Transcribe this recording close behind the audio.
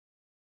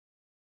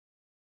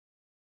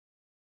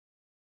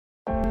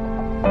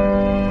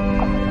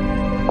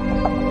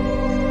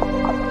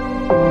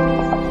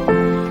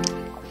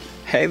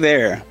Hey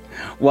there.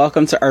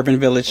 Welcome to Urban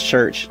Village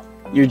Church.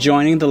 You're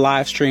joining the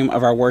live stream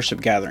of our worship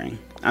gathering.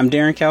 I'm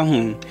Darren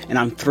Calhoun, and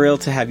I'm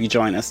thrilled to have you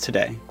join us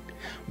today.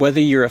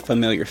 Whether you're a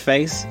familiar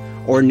face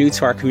or new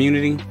to our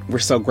community, we're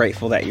so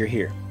grateful that you're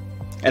here.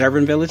 At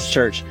Urban Village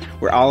Church,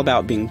 we're all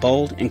about being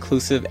bold,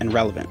 inclusive, and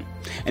relevant.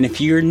 And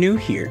if you're new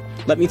here,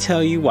 let me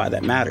tell you why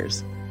that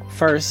matters.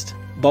 First,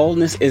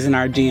 boldness is in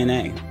our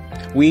DNA.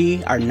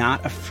 We are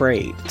not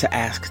afraid to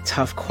ask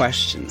tough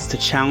questions, to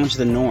challenge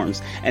the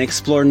norms, and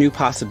explore new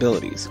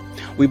possibilities.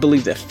 We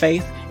believe that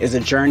faith is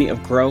a journey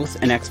of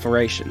growth and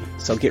exploration,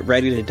 so get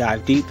ready to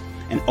dive deep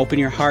and open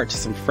your heart to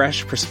some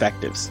fresh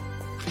perspectives.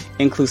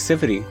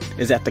 Inclusivity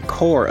is at the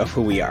core of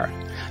who we are.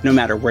 No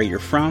matter where you're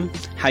from,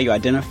 how you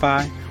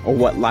identify, or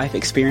what life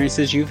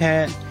experiences you've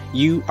had,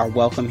 you are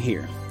welcome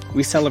here.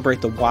 We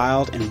celebrate the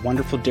wild and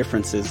wonderful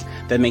differences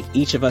that make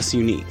each of us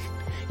unique.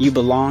 You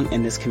belong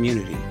in this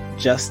community,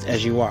 just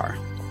as you are.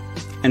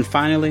 And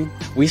finally,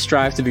 we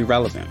strive to be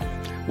relevant.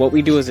 What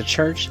we do as a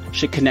church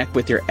should connect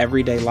with your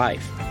everyday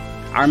life.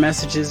 Our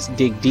messages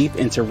dig deep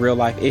into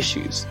real-life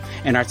issues,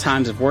 and our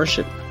times of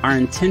worship are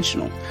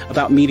intentional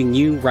about meeting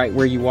you right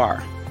where you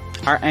are.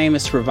 Our aim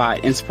is to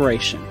provide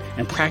inspiration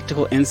and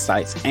practical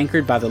insights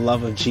anchored by the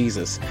love of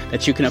Jesus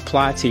that you can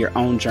apply to your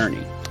own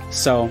journey.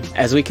 So,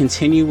 as we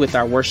continue with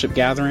our worship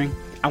gathering,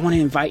 I want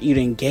to invite you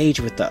to engage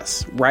with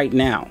us right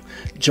now.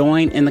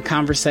 Join in the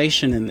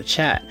conversation in the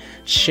chat.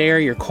 Share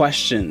your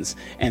questions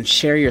and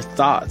share your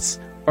thoughts,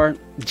 or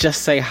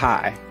just say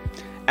hi.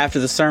 After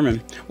the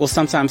sermon, we'll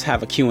sometimes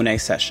have a Q&A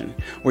session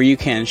where you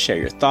can share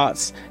your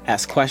thoughts,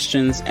 ask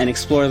questions, and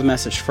explore the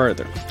message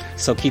further.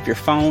 So keep your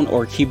phone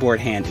or keyboard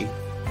handy.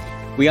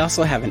 We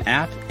also have an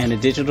app and a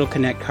digital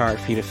connect card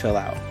for you to fill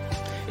out.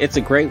 It's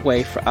a great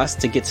way for us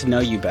to get to know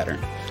you better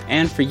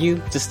and for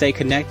you to stay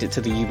connected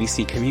to the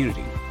UVC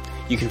community.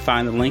 You can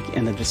find the link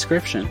in the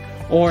description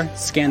or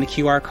scan the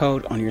QR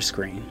code on your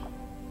screen.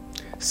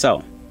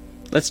 So,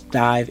 let's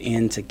dive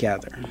in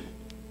together.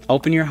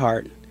 Open your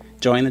heart,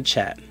 join the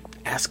chat,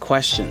 ask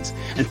questions,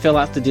 and fill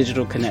out the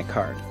digital connect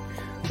card.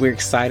 We're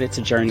excited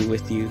to journey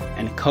with you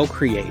and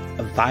co-create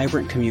a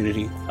vibrant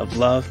community of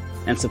love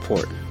and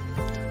support.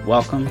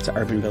 Welcome to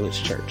Urban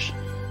Village Church.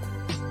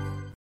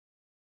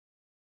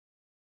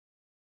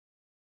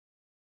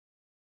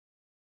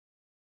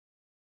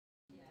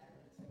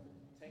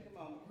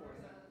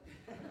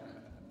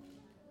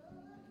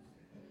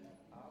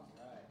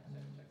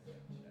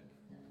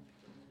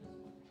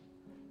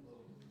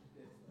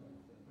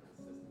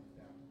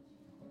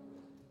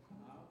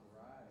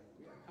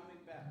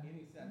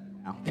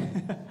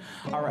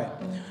 All right.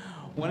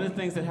 One of the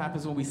things that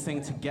happens when we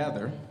sing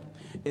together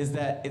is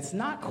that it's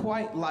not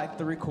quite like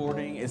the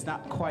recording. It's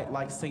not quite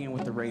like singing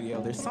with the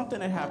radio. There's something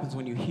that happens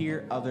when you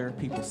hear other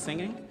people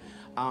singing.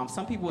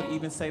 Some people would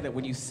even say that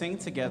when you sing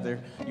together,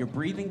 your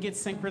breathing gets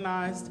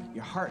synchronized,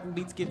 your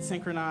heartbeats get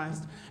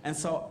synchronized. And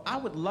so I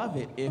would love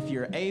it if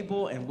you're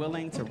able and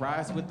willing to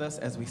rise with us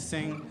as we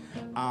sing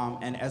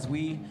and as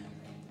we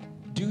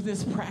do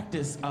this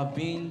practice of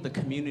being the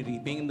community,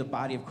 being the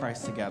body of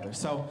Christ together.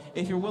 So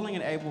if you're willing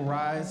and able,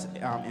 rise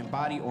in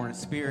body or in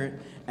spirit,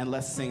 and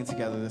let's sing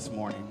together this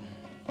morning.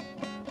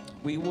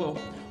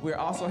 We're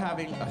also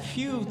having a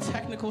few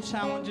technical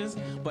challenges,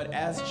 but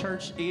as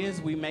church is,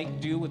 we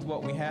make do with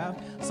what we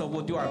have. So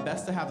we'll do our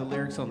best to have the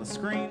lyrics on the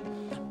screen.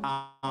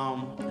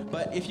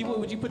 But if you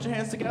would you put your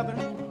hands together?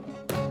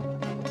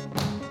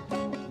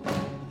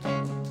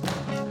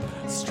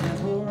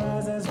 Strength will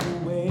rise as we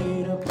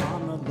wait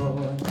upon the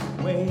Lord.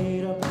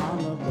 Wait upon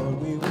the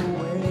Lord, we will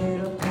wait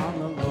upon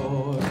the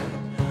Lord.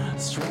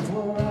 Strength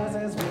will rise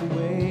as we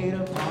wait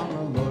upon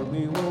the Lord.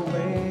 We will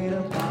wait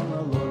upon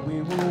the Lord.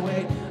 We will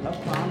wait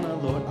upon the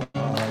Lord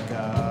our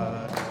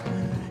God.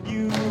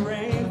 You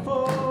reign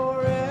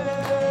forever.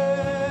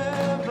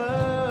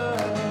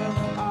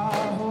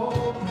 Our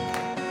hope,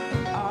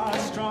 our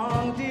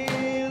strong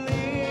deliverer.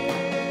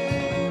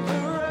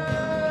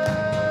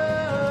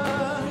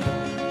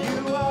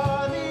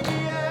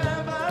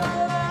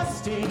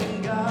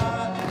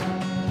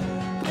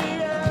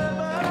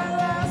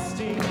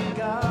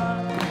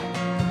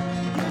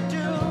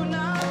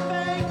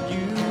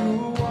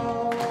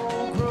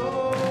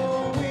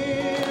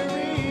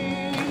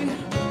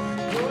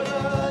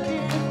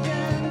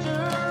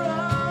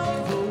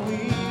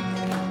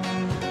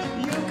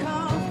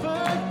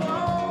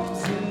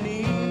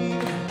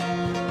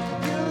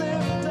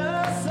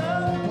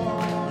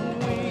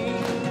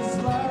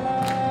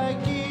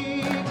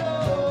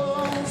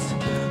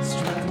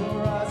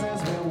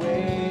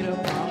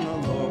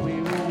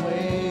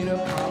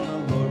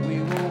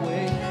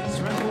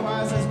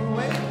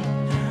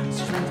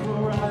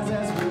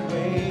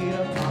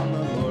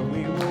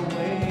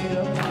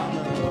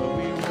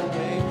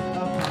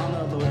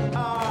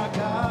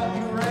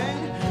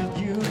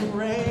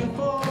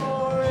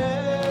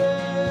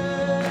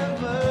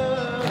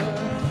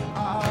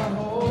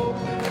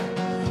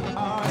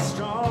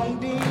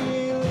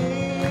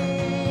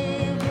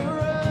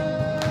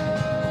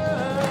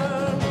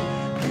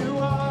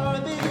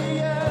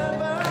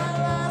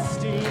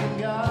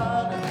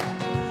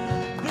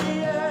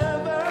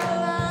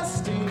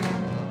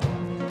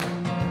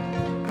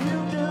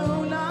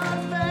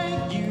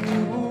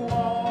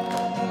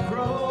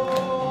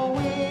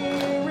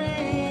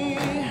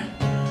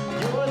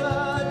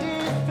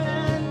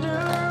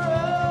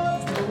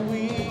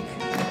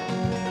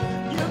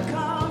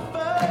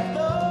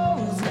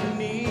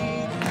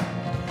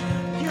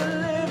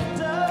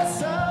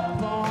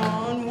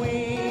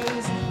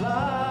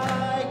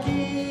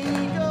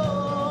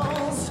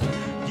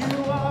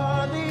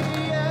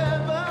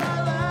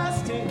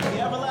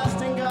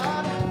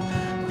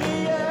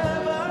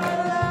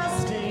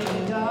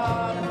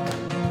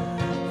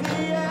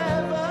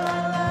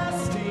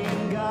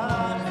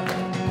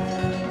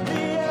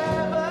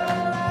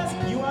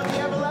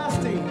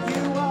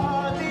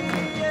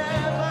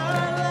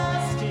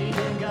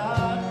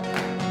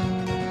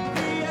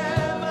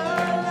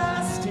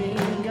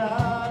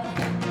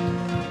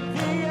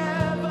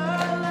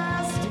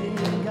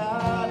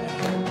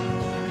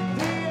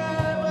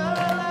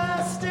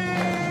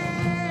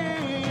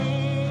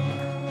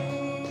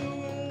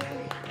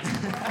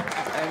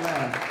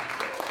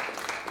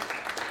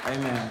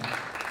 Amen.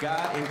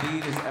 God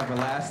indeed is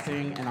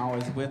everlasting and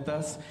always with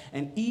us.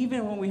 And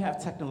even when we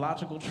have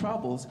technological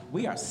troubles,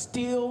 we are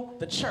still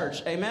the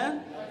church.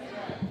 Amen?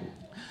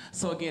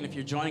 So again, if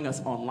you're joining us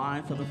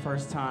online for the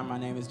first time, my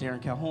name is Darren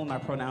Calhoun. My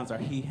pronouns are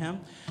he, him.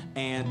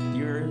 And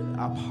you're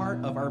a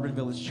part of Urban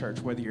Village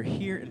Church, whether you're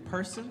here in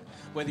person,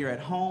 whether you're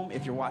at home,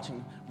 if you're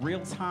watching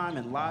real time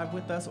and live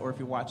with us, or if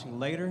you're watching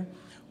later,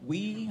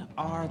 we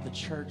are the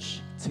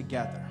church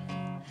together.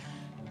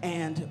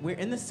 And we're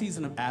in the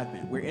season of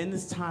Advent. We're in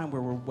this time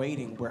where we're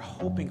waiting, we're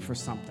hoping for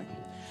something.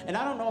 And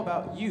I don't know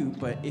about you,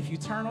 but if you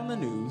turn on the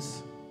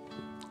news,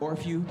 or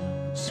if you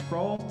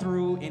scroll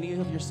through any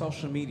of your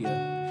social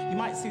media, you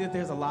might see that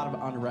there's a lot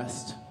of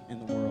unrest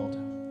in the world.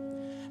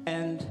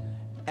 And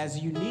as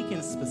unique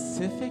and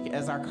specific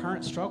as our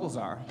current struggles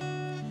are,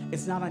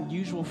 it's not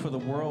unusual for the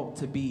world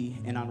to be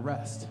in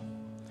unrest.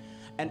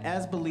 And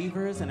as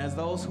believers and as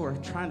those who are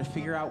trying to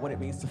figure out what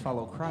it means to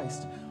follow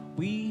Christ,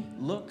 we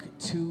look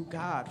to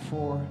God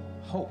for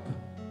hope,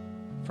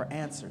 for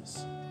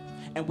answers.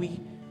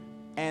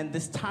 And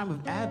this time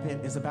of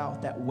Advent is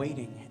about that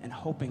waiting and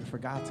hoping for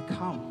God to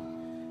come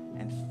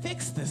and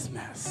fix this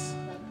mess.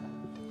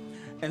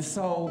 And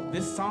so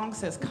this song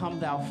says, "Come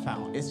Thou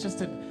Fount." It's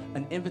just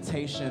an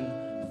invitation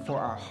for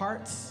our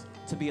hearts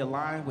to be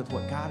aligned with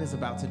what God is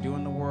about to do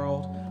in the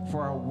world,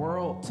 for our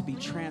world to be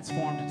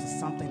transformed into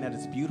something that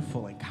is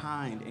beautiful and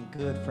kind and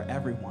good for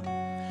everyone.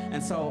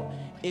 And so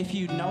if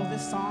you know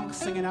this song,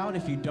 sing it out.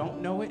 If you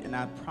don't know it, and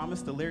I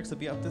promise the lyrics will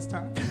be up this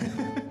time.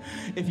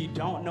 If you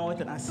don't know it,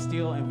 then I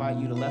still invite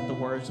you to let the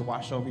words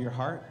wash over your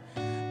heart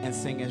and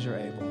sing as you're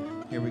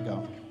able. Here we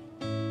go.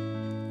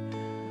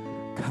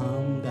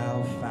 Come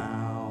thou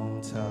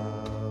fount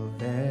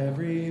of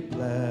every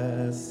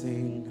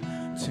blessing,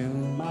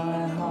 tune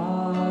my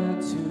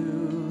heart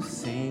to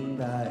sing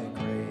thy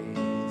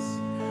grace.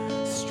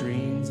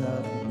 Streams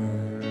of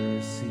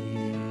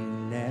mercy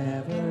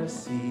never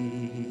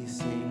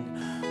ceasing,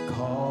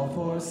 call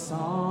for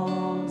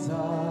songs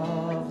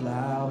of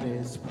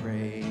loudest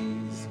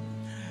praise.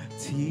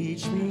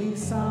 Teach me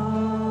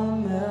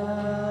some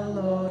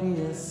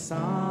melodious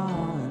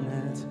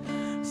sonnet,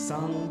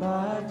 sung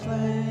by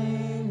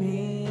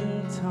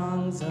flaming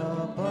tongues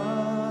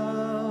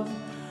above.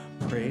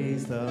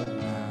 Praise the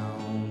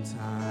mount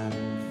I'm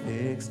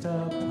fixed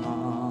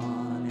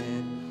upon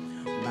it,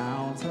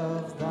 mount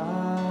of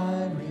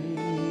thy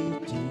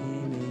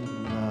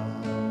redeeming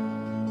love.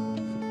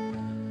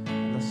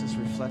 Let's just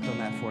reflect on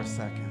that for a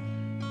second.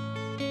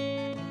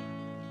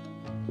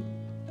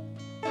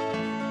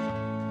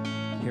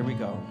 Here we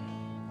go.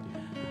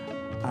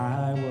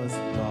 I was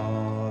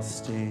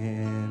lost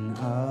in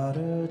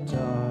utter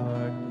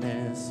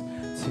darkness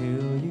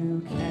till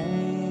you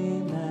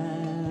came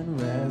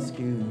and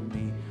rescued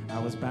me. I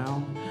was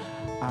bound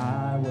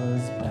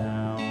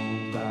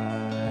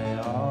by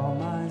all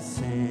my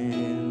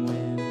sin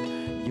when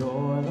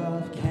your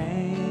love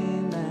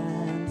came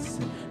and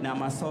sin. Now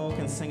my soul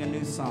can sing a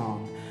new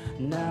song.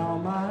 Now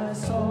my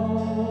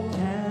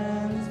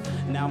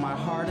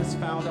heart has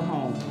found a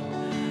home.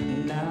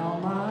 Now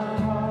my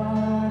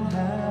heart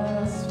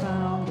has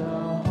found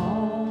a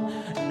home.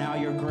 Now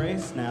your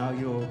grace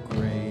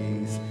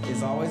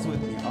is always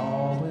with me,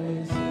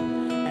 always.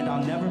 And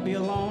I'll never be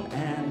alone,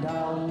 and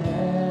I'll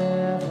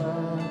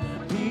never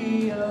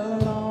be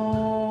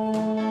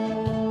alone.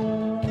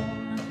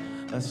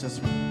 Let's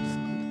just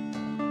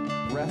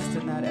rest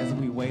in that as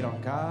we wait on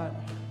God,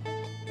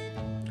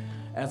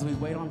 as we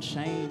wait on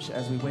change,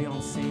 as we wait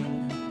on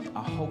seeing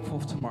a hopeful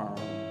tomorrow.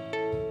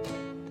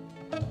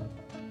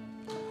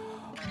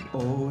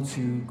 Oh,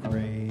 to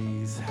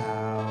grace,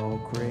 how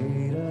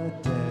great a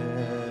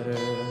debtor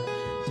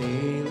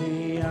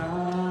daily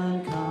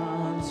I'm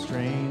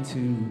constrained to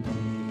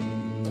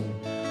be.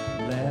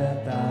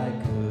 Let thy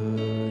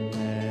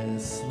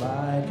goodness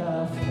like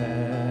a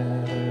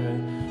fetter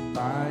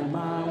bind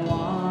my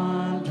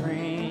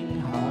wandering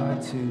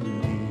heart to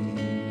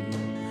thee.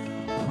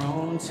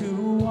 Prone to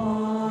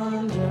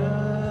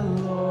wander,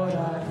 Lord,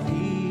 I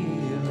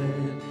feel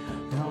it,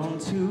 prone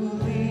to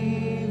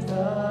leave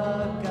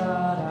the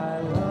God I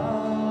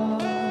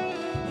love.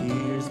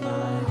 Here's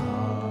my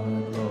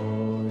heart,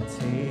 Lord,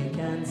 take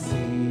and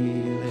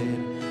seal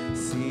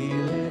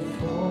it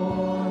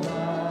for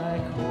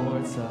thy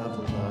courts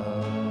of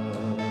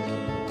love.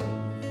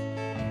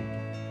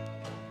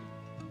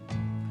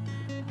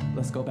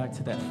 Let's go back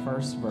to that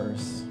first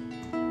verse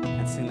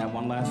and sing that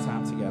one last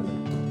time together.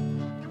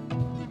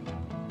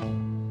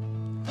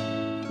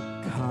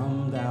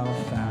 Come thou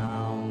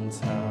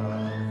fount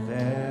of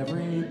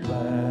every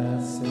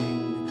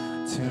blessing,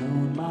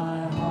 tune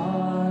my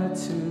heart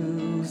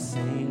to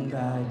sing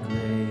thy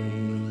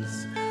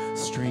grace.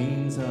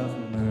 Streams of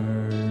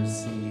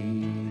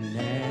mercy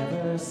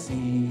never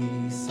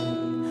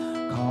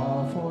ceasing,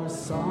 call for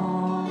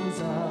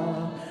songs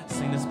of...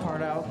 Sing this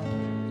part out.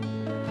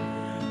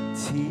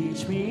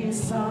 Teach me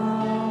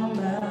some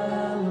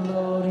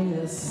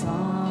melodious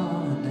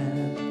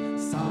sonnet,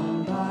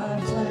 sung by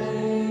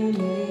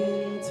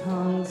flaming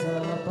tongues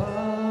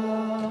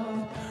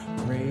above.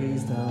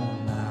 Praise the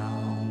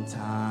mount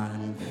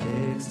I'm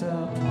fixed upon.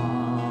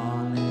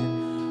 upon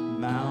it,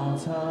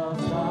 mount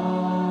of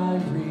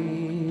thy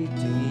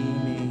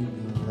redeeming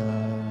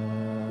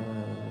love.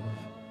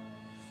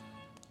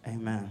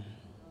 Amen.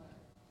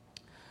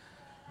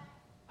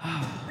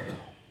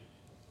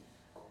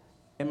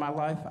 In my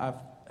life, I've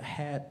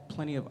had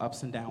plenty of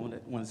ups and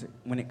downs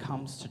when it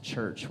comes to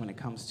church, when it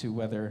comes to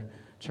whether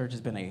church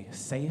has been a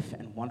safe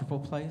and wonderful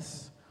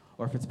place,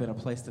 or if it's been a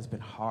place that's been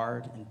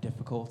hard and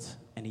difficult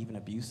and even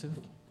abusive.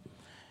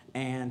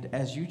 And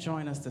as you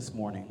join us this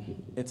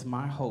morning, it's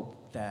my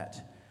hope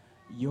that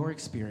your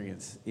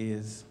experience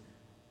is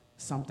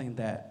something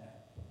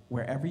that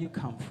wherever you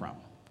come from,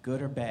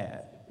 good or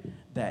bad,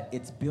 that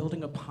it's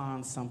building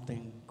upon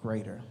something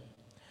greater.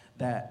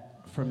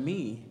 That for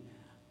me,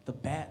 the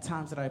bad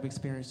times that I've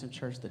experienced in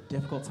church, the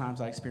difficult times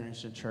I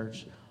experienced in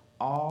church,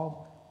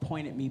 all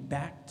pointed me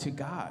back to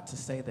God to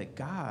say that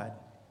God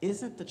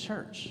isn't the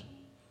church,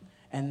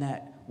 and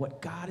that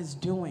what God is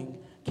doing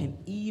can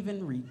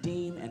even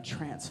redeem and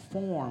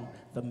transform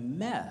the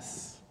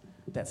mess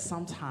that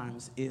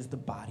sometimes is the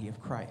body of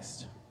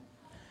Christ.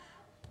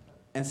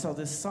 And so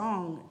this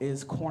song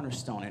is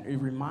cornerstone, and it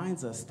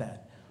reminds us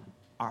that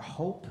our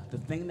hope, the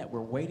thing that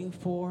we're waiting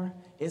for,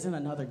 isn't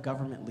another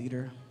government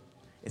leader.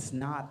 It's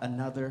not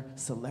another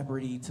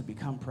celebrity to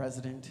become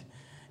president.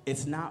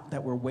 It's not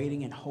that we're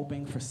waiting and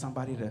hoping for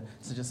somebody to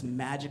just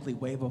magically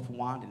wave a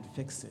wand and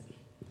fix it.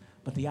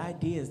 But the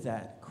idea is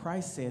that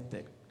Christ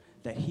said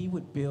that he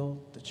would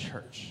build the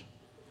church,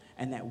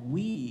 and that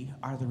we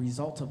are the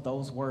result of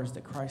those words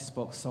that Christ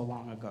spoke so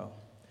long ago.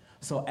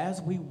 So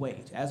as we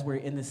wait, as we're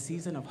in the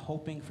season of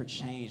hoping for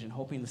change and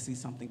hoping to see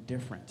something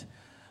different,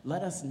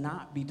 let us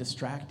not be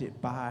distracted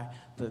by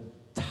the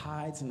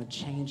tides and the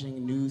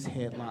changing news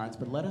headlines,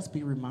 but let us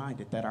be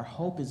reminded that our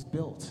hope is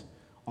built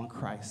on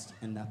Christ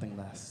and nothing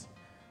less.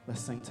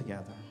 Let's sing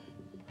together.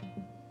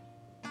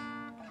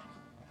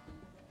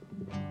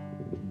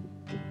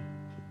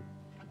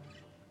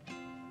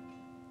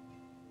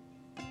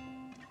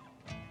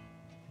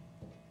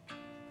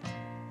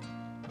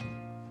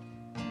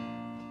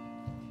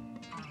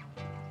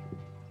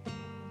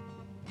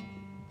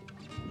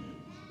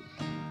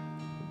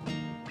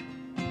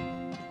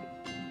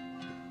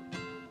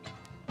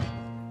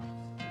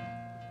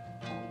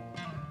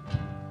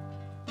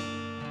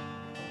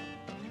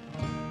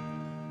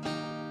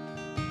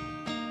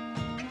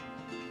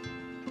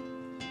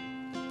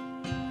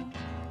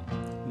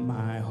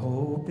 My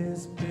hope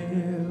is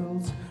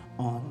built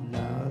on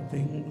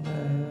nothing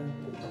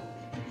less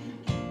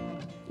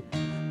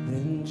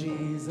than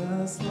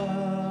Jesus'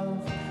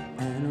 love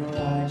and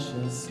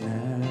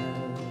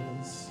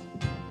righteousness.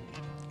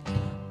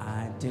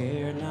 I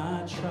dare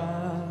not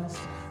trust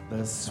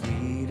the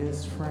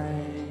sweetest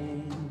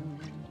frame,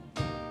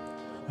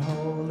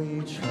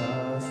 wholly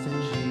trust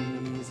in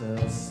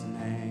Jesus'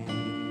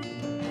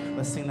 name.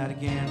 Let's sing that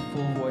again,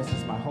 full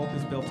voices. My hope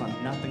is built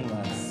on nothing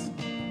less.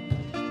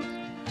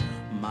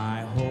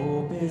 My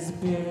hope is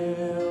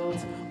built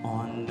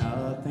on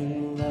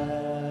nothing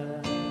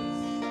less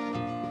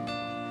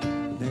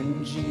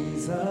than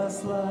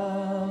Jesus'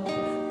 love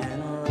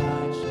and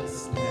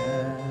righteousness.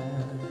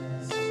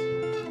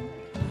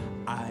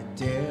 I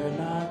dare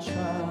not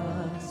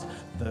trust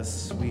the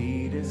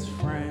sweetest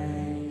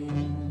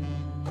frame,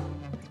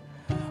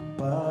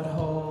 but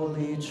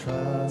wholly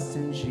trust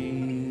in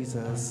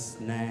Jesus'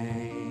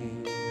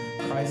 name.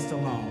 Christ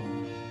alone.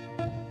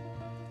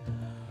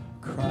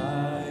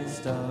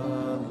 Christ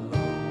alone,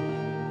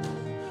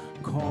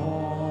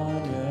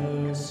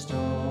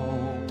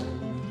 cornerstone,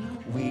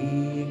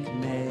 weak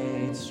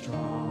made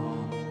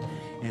strong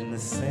in the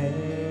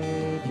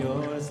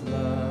Savior's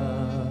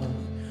love.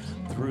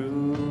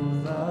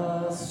 Through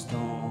the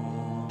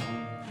storm,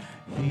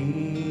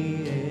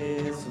 He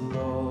is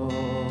Lord,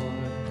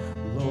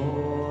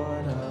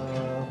 Lord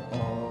of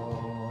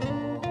all.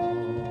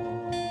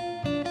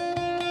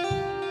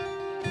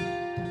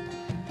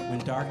 When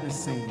darkness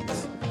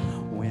seems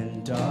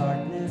When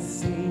darkness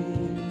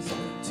seems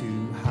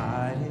to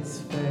hide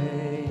His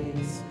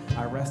face,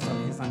 I rest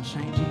on his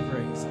unchanging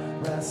grace.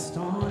 rest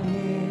on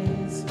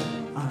His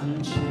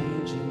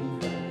unchanging,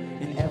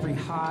 In every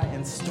high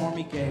and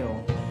stormy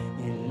gale,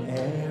 in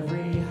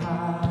every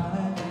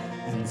high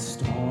and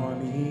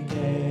stormy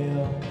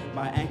gale.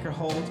 my anchor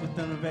holds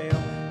within the veil.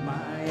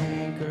 My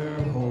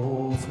anchor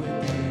holds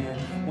within.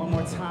 One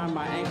more time,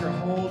 my anchor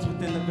holds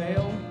within the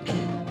veil.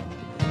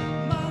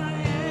 My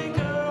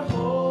anchor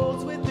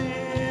holds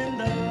within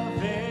the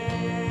veil.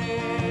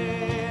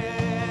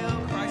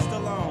 Christ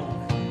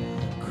alone.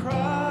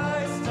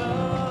 Christ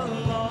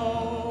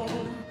alone,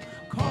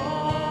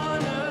 cornerstone,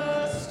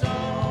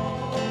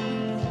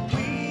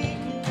 weak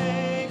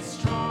made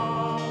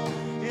strong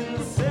in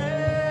the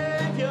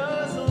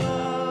Savior's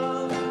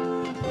love.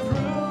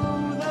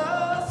 Through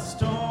the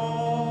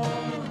storm,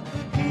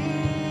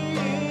 He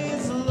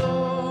is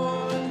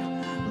Lord,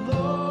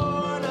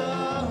 Lord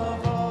of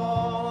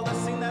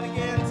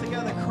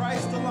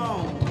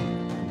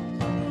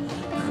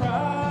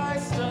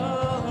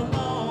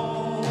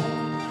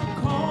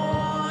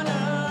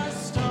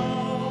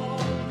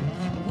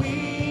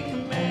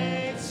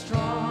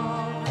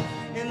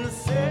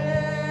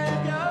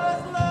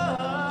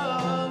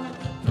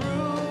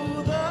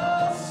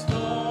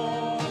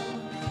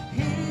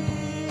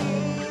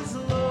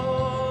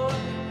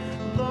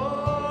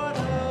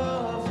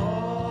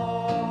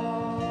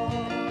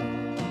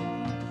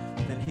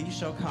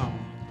shall come.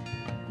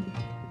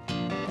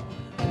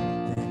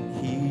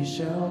 Then he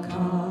shall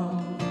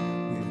come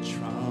with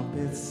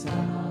trumpet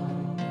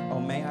sound. Oh,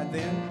 may I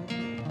then?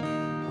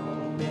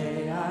 Oh,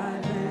 may I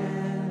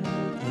then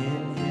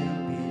in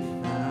him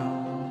be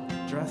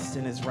found, Dressed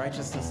in his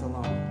righteousness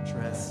alone.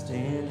 dressed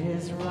in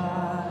his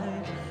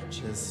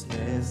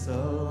righteousness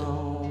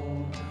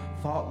alone,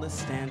 Faultless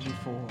stand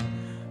before.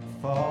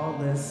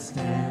 faultless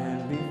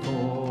stand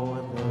before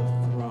the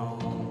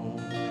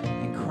throne.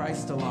 In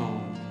Christ alone.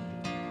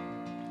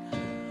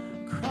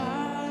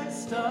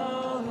 Christ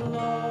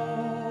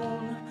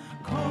alone,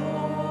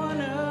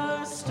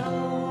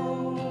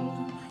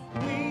 cornerstone,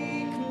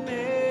 weak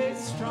made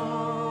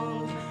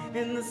strong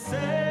in the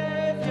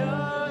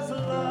Savior's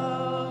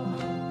love.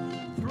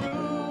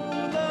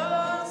 Through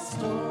the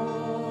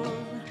storm,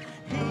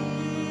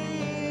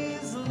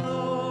 He's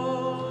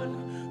Lord,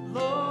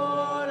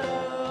 Lord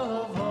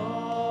of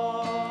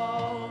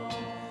all.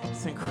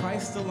 Sing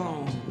Christ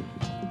alone.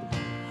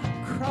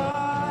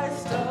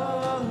 Christ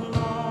alone,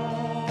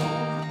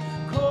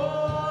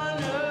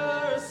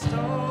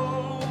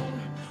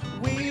 cornerstone,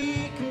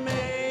 weak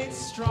made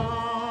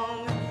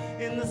strong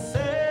in the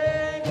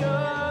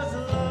Savior's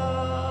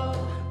love.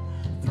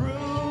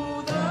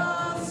 Through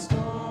the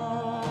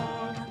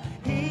storm,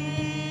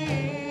 He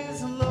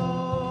is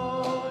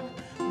Lord,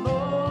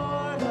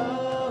 Lord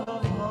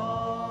of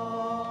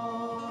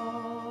all.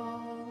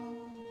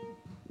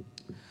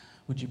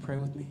 Would you pray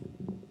with me?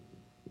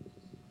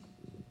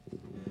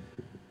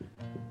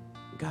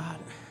 God,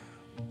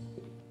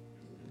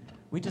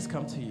 we just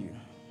come to you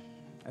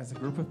as a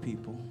group of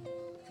people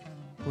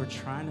who are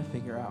trying to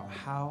figure out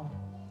how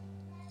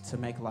to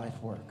make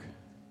life work.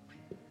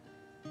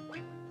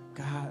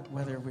 God,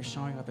 whether we're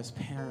showing up as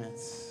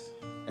parents,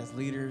 as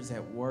leaders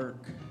at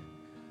work,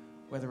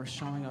 whether we're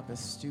showing up as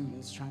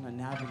students trying to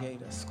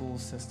navigate a school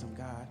system,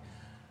 God,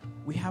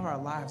 we have our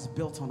lives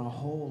built on a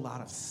whole lot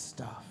of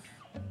stuff.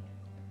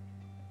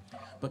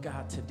 But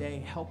God, today,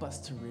 help us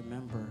to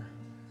remember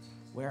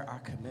where our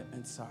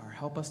commitments are.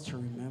 Help us to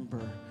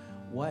remember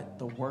what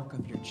the work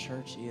of your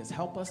church is.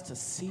 Help us to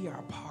see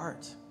our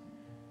part,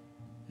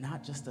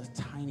 not just a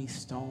tiny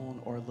stone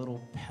or a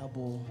little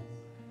pebble,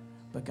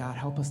 but God,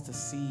 help us to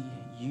see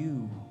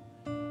you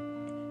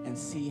and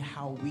see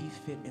how we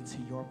fit into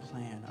your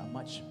plan, a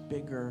much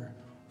bigger,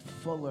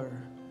 fuller,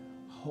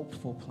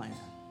 hopeful plan.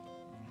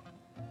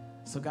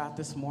 So God,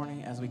 this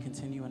morning, as we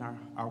continue in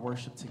our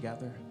worship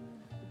together,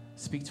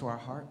 speak to our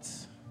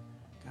hearts.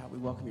 God, we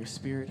welcome your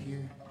spirit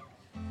here.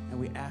 And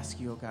we ask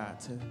you, oh God,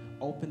 to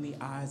open the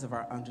eyes of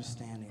our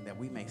understanding that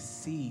we may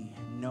see,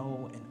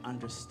 know, and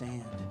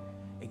understand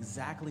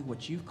exactly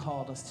what you've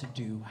called us to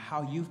do,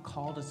 how you've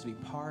called us to be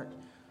part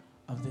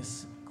of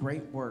this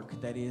great work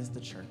that is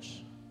the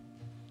church.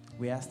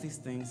 We ask these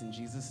things in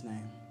Jesus'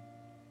 name.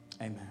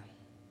 Amen.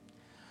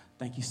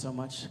 Thank you so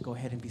much. Go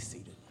ahead and be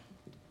seated.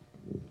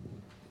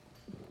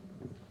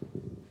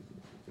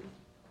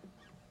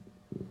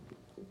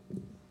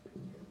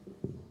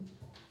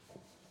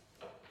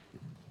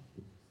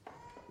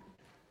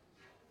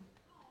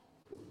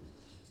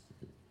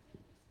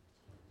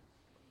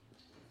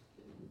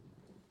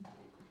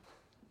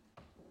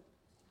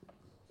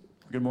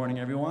 Good morning,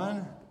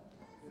 everyone.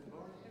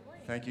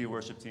 Thank you,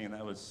 worship team.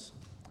 That was,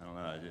 I don't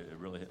know, it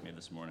really hit me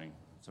this morning.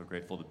 So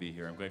grateful to be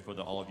here. I'm grateful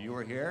that all of you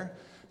are here.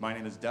 My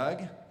name is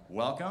Doug.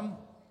 Welcome.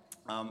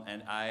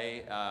 And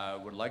I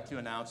would like to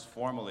announce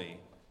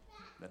formally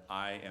that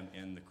I am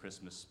in the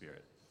Christmas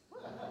spirit.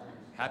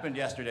 Happened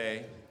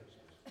yesterday.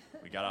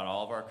 We got out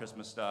all of our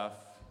Christmas stuff,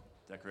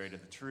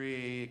 decorated the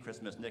tree,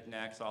 Christmas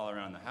knickknacks all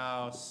around the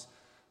house.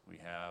 We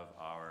have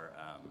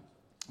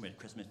we had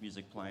Christmas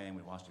music playing.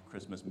 We watched a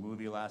Christmas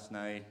movie last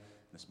night.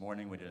 This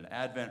morning we did an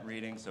Advent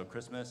reading, so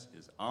Christmas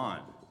is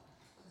on,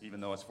 even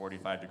though it's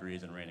 45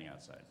 degrees and raining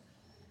outside.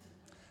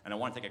 And I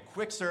want to take a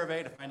quick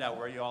survey to find out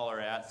where you all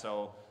are at.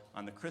 So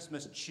on the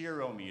Christmas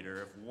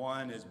cheerometer, if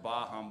 1 is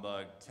bah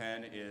humbug,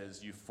 10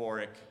 is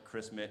euphoric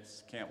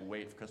Christmas, can't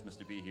wait for Christmas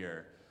to be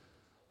here.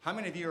 How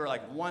many of you are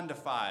like 1 to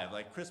 5?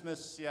 Like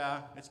Christmas,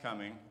 yeah, it's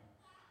coming.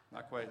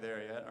 Not quite there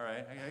yet. All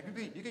right.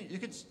 You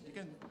can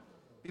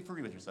be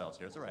free with yourselves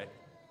here. It's all right.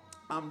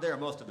 I'm there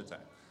most of the time.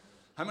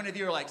 How many of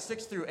you are like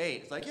 6 through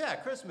 8? It's like, yeah,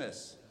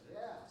 Christmas. Yeah.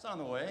 It's on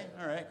the way.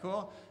 All right,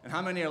 cool. And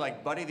how many are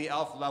like Buddy the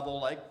Elf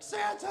level, like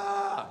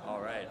Santa? All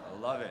right, I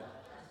love it.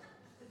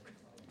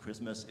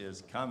 Christmas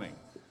is coming.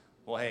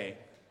 Well, hey,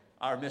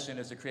 our mission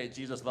is to create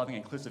Jesus-loving,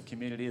 inclusive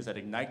communities that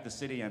ignite the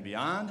city and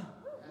beyond.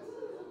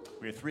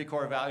 We have 3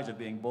 core values of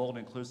being bold,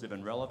 inclusive,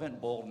 and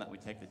relevant. Bold in that we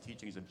take the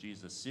teachings of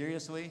Jesus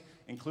seriously.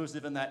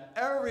 Inclusive in that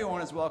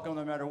everyone is welcome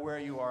no matter where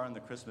you are on the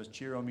Christmas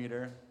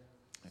cheerometer.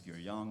 If you're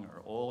young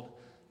or old,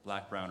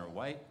 black, brown, or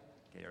white,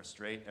 gay or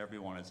straight,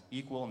 everyone is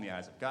equal in the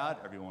eyes of God.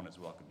 Everyone is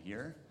welcome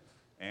here.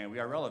 And we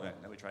are relevant,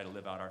 that we try to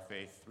live out our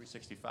faith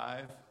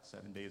 365,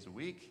 7 days a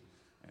week,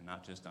 and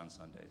not just on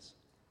Sundays.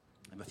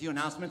 I have a few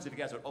announcements. If you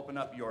guys would open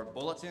up your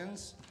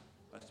bulletins,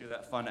 let's do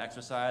that fun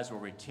exercise where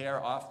we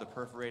tear off the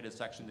perforated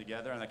section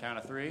together on the count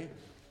of 3.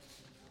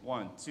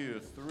 1,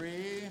 2,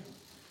 3.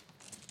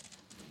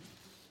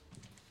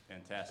 And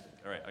Fantastic.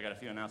 All right, I got a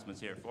few announcements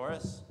here for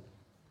us.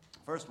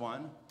 First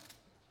one,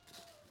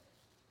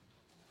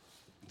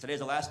 today's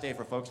the last day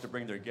for folks to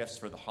bring their gifts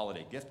for the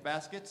holiday gift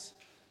baskets.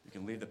 You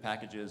can leave the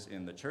packages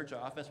in the church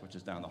office, which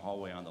is down the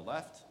hallway on the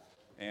left,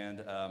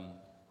 and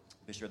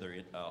be sure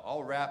they're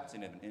all wrapped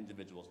and have an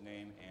individual's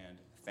name and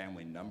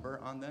family number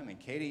on them. And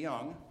Katie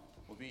Young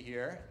will be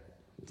here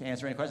to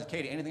answer any questions.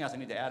 Katie, anything else I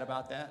need to add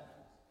about that?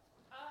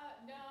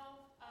 No.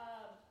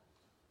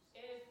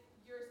 If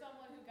you're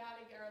someone who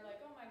got it, or like,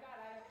 oh my God,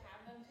 I don't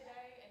have them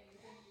today, and you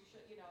think you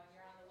should, and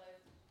you're on the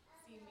list,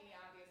 see me,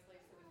 obviously,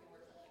 so we can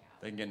work something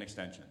out. They can get an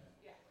extension.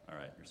 Yeah. All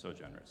right, you're so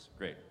generous.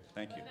 Great,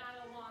 thank you. But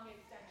not a long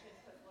extension,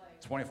 but like...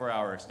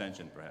 24-hour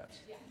extension, perhaps.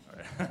 Yeah.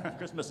 All right,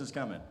 Christmas is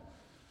coming.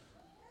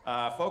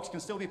 Folks can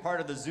still be part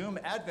of the Zoom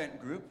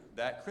Advent group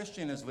that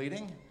Christian is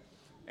leading,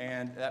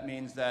 and that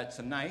means that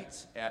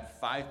tonight at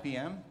 5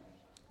 p.m.,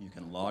 you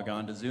can log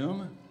on to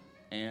Zoom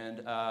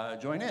and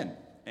join in.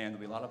 And there'll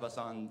be a lot of us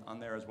on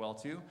there as well,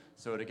 too.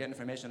 So to get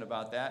information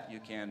about that, you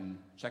can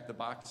check the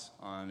box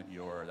on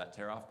that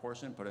tear-off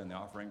portion, put it in the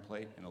offering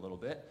plate in a little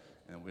bit,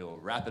 and we'll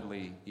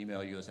rapidly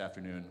email you this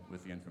afternoon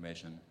with the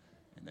information,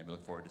 and then we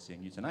look forward to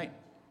seeing you tonight.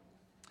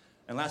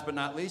 And last but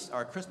not least,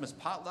 our Christmas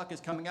potluck is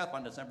coming up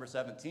on December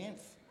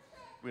 17th.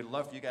 We'd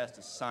love for you guys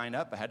to sign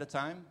up ahead of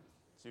time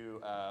to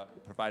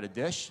provide a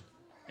dish.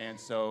 And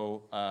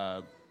so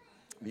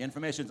the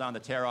information's on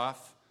the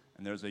tear-off,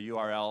 and there's a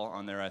URL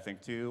on there, I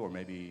think, too, or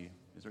maybe,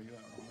 is there a URL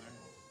on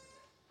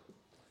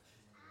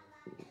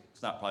there?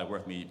 It's not probably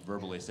worth me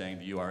verbally saying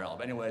the URL,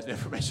 but anyways, the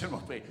information will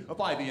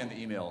probably be in the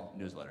email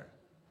newsletter.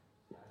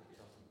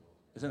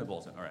 It's in the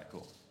bulletin. All right,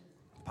 cool.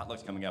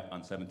 Potluck's coming up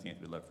on 17th.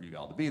 We'd love for you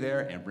all to be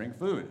there and bring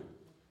food.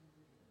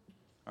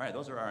 All right,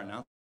 those are our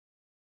announcements.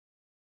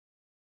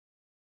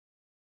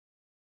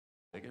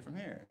 Take it from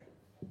here.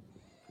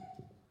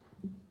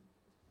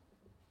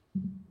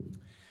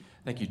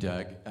 Thank you,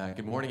 Doug.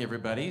 Good morning,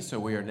 everybody. So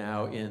we are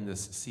now in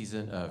this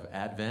season of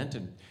Advent,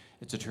 and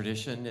it's a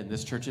tradition in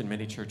this church and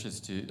many churches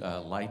to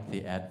light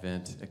the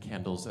Advent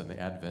candles and the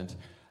Advent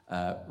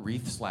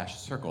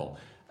wreath/circle.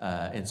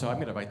 And so I'm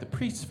going to invite the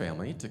Priest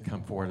family to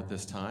come forward at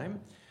this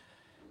time.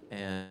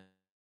 And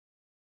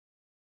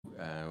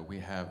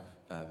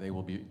they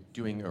will be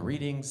doing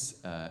readings,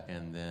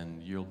 and then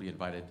you'll be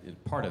invited in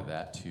part of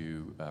that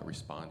to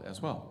respond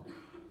as well.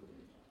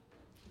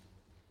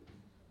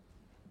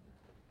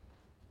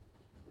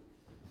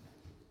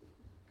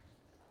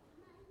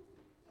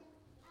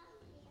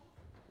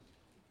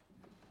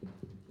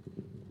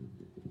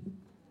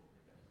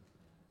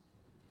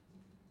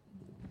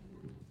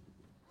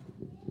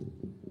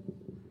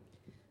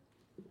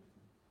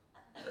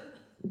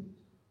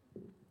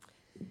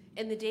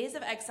 In the days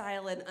of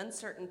exile and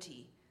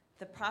uncertainty,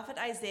 the prophet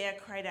Isaiah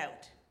cried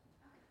out,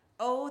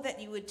 "Oh,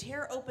 that you would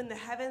tear open the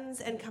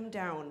heavens and come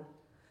down,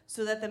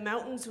 so that the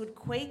mountains would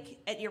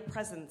quake at your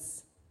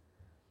presence.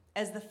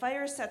 As the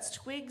fire sets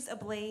twigs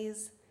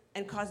ablaze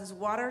and causes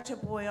water to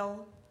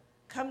boil,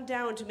 come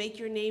down to make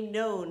your name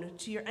known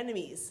to your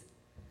enemies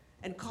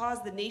and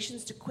cause the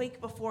nations to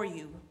quake before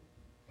you.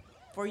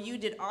 For you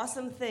did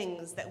awesome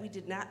things that we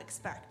did not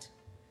expect.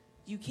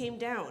 You came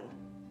down,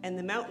 and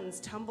the mountains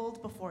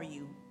tumbled before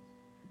you."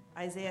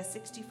 Isaiah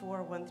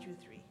 64, 1 through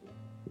 3.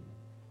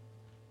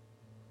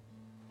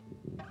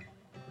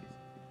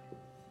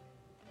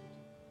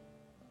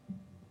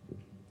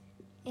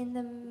 In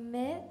the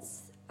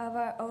midst of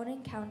our own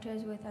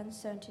encounters with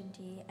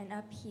uncertainty and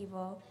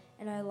upheaval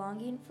and our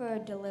longing for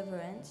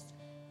deliverance,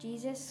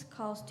 Jesus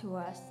calls to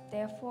us,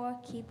 "Therefore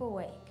keep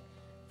awake,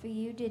 for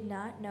you did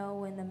not know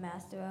when the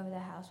master of the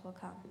house will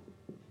come."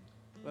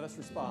 Let us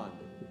respond.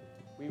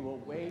 We will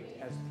wait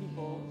as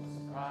people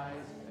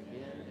surprised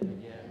again and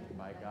again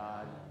by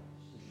God,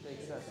 who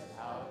shakes us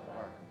out of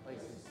our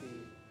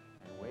complacency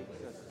and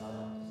wakes us up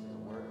to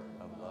the work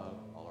of love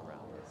all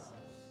around us.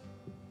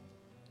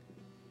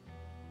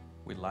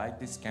 We light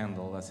this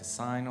candle as a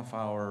sign of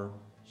our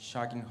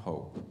shocking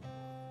hope.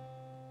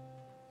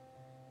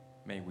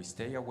 May we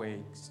stay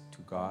awake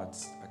to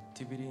God's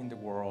activity in the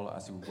world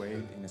as we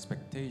wait in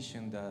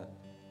expectation that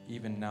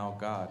even now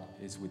God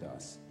is with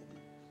us,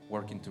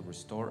 working to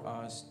restore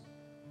us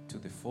to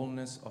the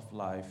fullness of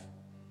life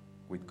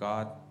with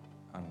God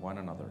and one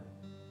another.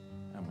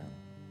 Amen.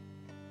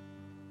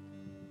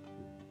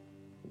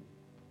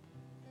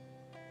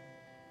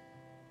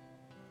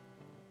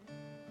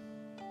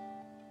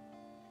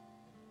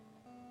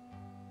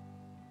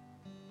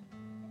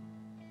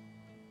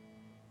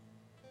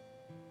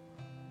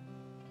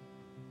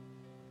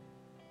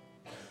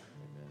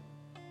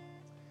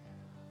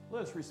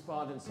 Let us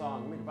respond in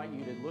song. We invite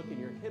you to look in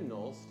your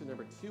hymnals to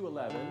number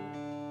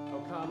 211,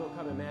 O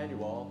Come,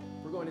 Emmanuel.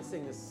 We're going to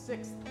sing the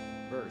 6th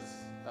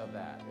verse of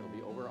that. It'll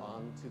be over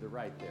on to the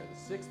right there. The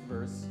 6th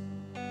verse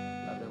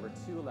of number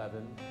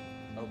 211,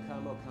 O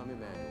Come,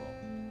 Emmanuel.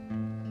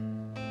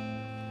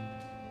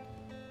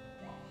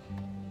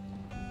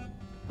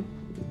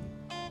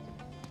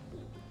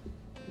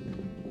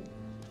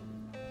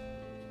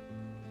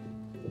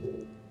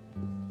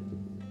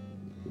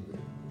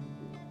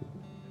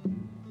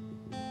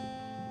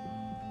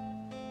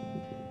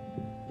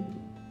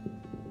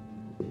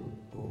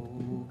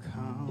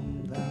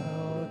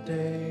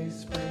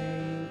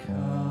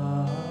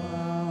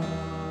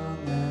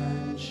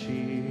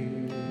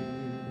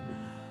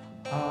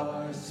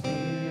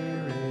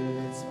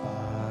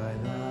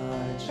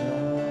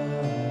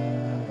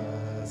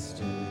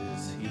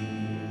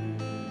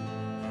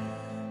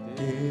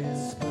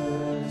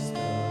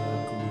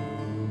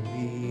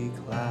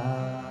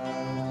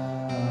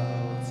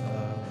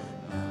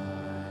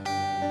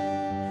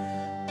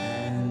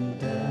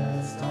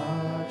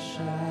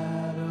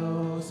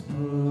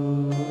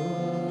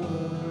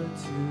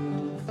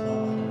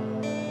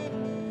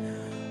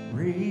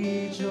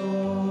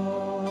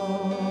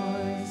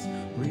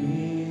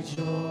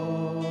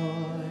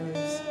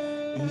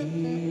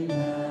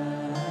 Emmanuel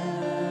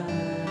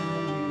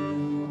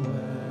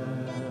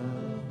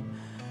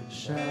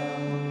shall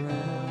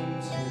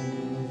run to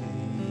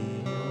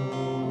thee,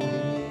 O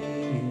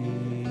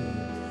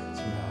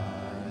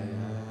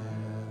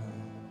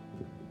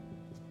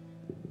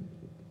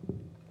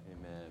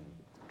Amen.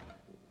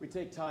 We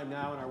take time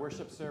now in our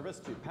worship service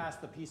to pass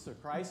the peace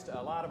of Christ.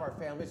 A lot of our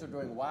families are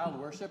doing wild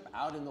worship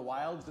out in the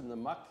wilds in the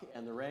muck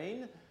and the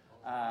rain.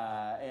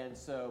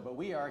 But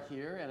we are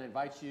here, and I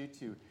invite you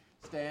to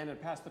stand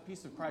and pass the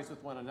peace of Christ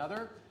with one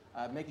another.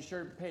 Making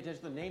sure to pay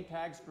attention to the name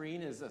tags.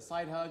 Green is a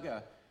side hug.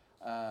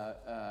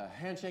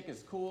 Handshake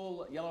is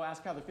cool. Yellow,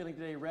 ask how they're feeling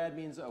today. Red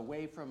means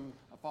away from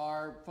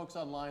afar. Folks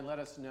online, let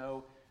us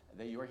know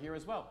that you are here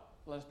as well.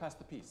 Let us pass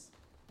the peace.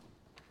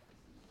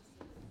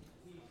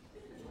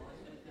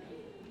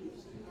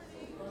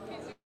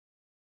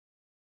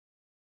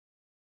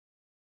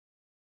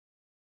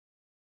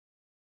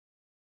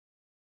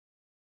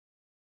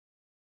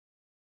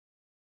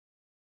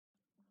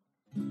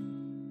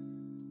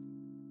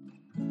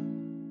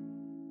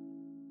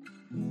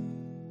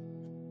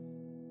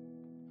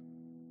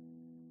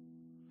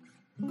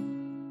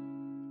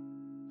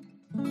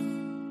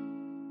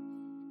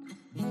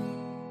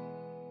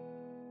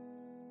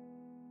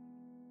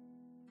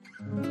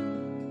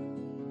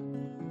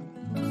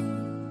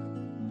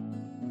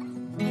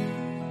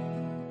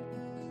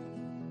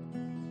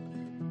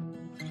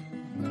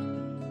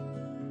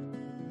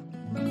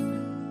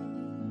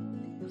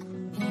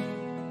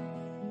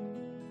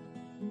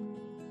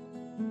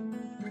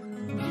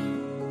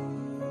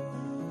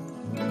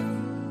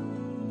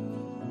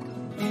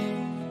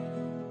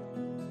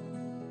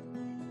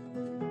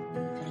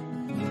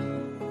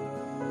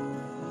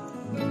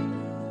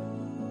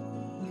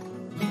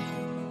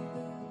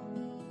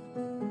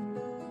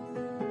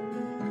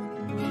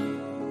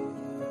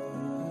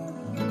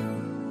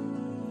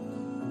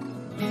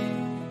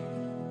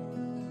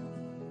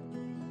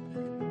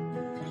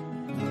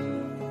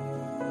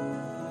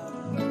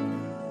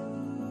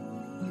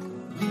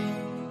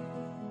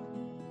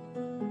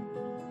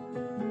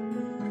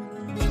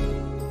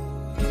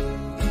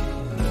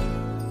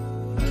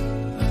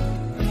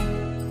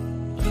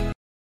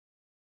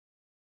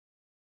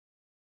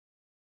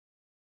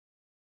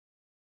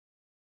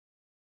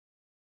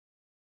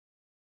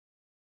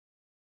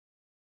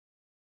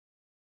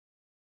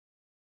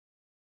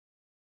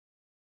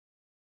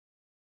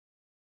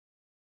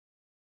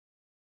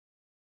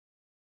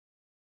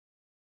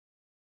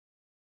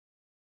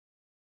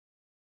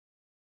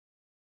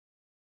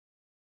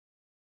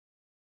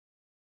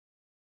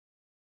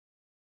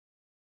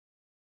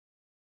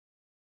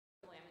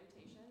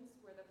 Lamentations,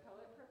 where the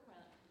poet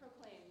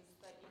proclaims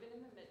that even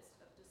in the midst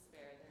of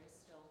despair there is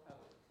still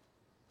hope.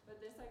 But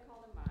this I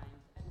call to mind,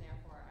 and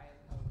therefore I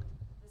have hope.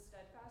 The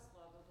steadfast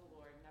love of the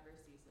Lord never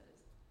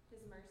ceases.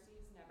 His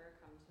mercies never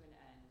come to an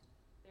end.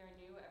 They are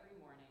new every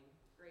morning.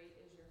 Great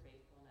is your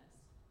faithfulness.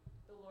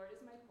 The Lord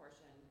is my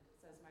portion,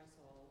 says my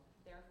soul.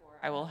 Therefore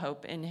I will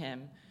hope in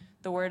him.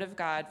 The word of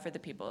God for the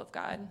people of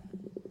God.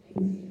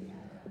 Thanks be to God.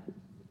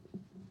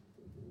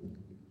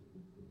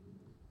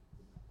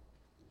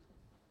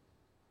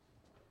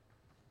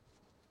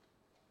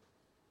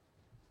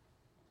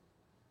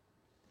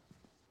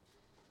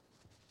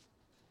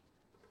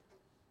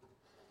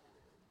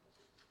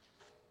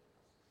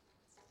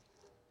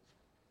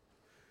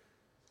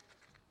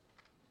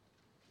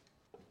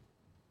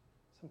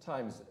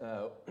 Sometimes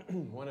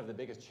one of the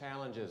biggest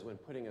challenges when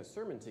putting a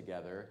sermon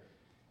together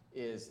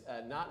is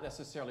not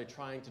necessarily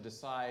trying to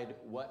decide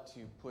what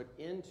to put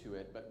into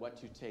it, but what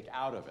to take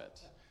out of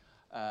it.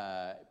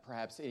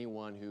 Perhaps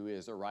anyone who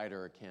is a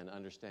writer can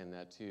understand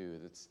that too.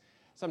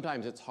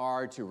 Sometimes it's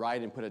hard to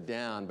write and put it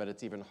down, but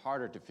it's even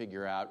harder to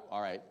figure out,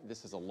 all right,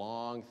 this is a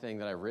long thing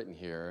that I've written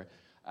here.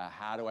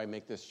 How do I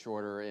make this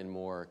shorter and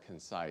more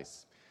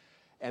concise?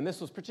 And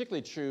this was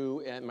particularly true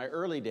in my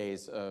early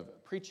days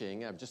of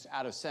preaching. I'm just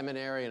out of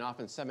seminary, and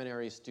often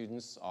seminary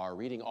students are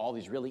reading all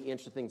these really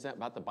interesting things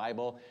about the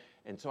Bible.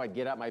 And so I'd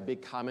get out my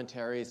big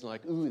commentaries and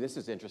like, ooh, this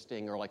is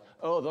interesting, or like,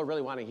 oh, they'll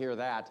really want to hear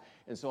that.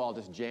 And so I'll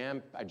just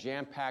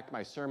jam-pack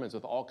my sermons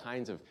with all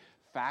kinds of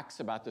facts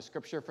about the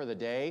scripture for the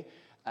day.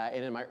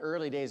 And in my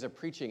early days of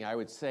preaching, I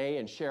would say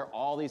and share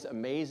all these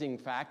amazing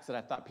facts that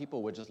I thought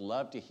people would just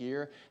love to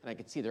hear. And I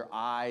could see their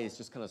eyes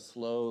just kind of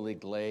slowly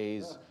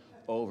glaze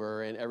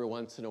over, and every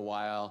once in a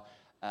while,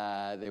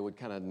 they would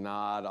kind of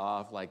nod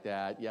off like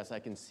that. Yes, I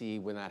can see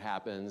when that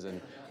happens,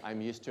 and I'm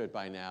used to it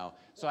by now.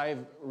 So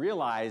I've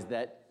realized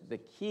that the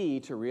key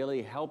to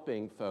really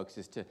helping folks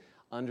is to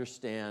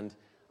understand,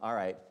 all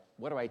right,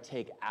 what do I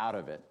take out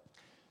of it?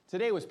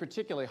 Today was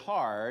particularly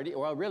hard.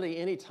 Well, really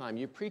any time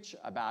you preach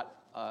about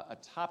a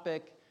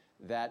topic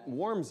that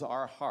warms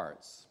our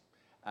hearts.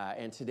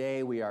 And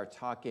today we are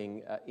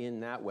talking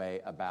in that way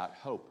about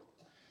hope.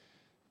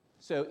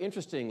 So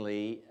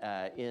interestingly,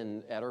 at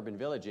Urban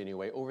Village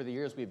anyway, over the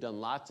years we've done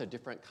lots of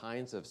different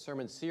kinds of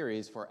sermon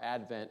series for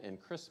Advent and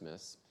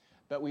Christmas,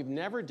 but we've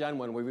never done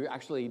one where we've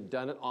actually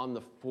done it on the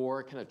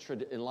four kind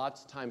of, in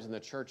lots of times in the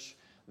church,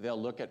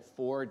 they'll look at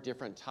 4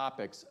 different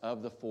topics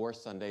of the 4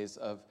 Sundays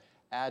of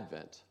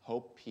Advent: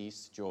 hope,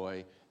 peace,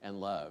 joy, and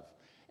love.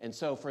 And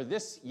so for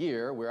this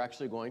year, we're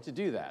actually going to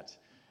do that.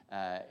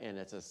 And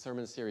it's a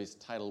sermon series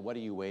titled, What Are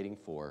You Waiting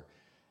For?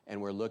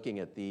 And we're looking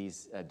at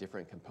these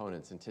different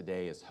components, and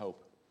today is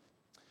hope.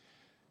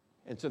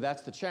 And so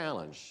that's the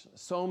challenge.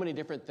 So many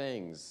different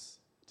things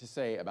to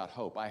say about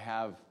hope. I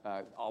have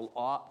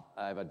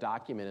a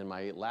document in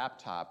my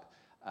laptop,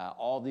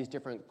 all these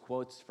different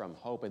quotes from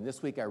hope. And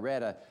this week I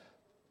read a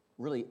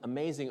really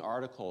amazing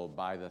article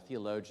by the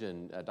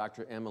theologian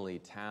Dr. Emily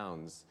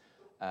Towns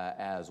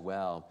as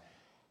well.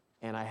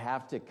 And I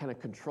have to kind of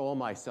control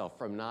myself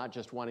from not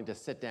just wanting to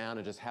sit down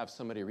and just have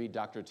somebody read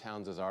Dr.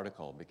 Towns'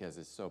 article because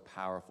it's so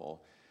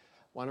powerful.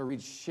 I want to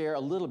share a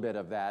little bit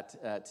of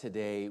that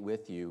today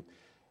with you,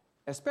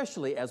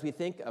 especially as we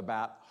think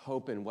about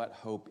hope and what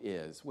hope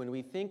is. When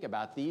we think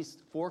about these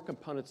 4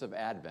 components of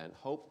Advent,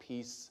 hope,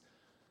 peace,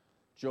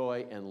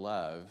 joy, and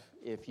love,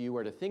 if you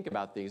were to think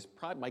about these,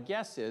 my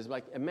guess is,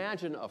 like,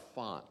 imagine a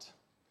font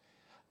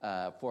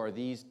for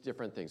these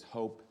different things: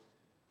 hope,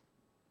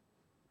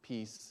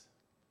 peace,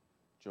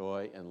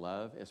 joy, and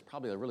love. It's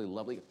probably a really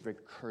lovely, very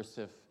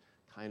cursive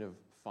kind of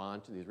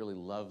font, these really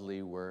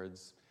lovely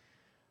words.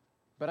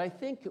 But I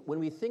think when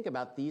we think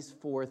about these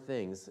 4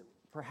 things,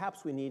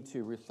 perhaps we need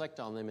to reflect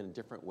on them in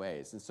different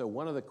ways. And so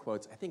one of the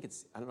quotes, I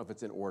don't know if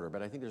it's in order,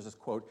 but I think there's this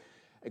quote.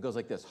 It goes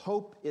like this: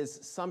 hope is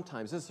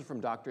sometimes, this is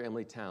from Dr.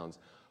 Emily Towns,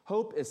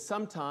 hope is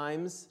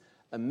sometimes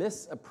a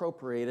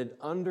misappropriated,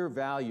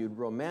 undervalued,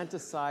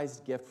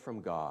 romanticized gift from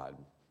God.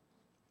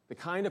 The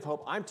kind of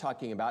hope I'm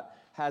talking about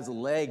has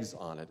legs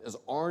on it, is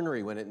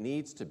ornery when it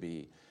needs to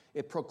be.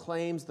 It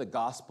proclaims the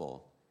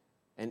gospel.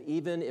 And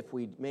even if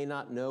we may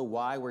not know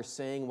why we're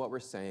saying what we're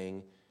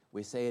saying,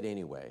 we say it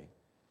anyway.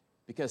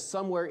 Because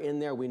somewhere in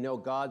there we know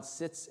God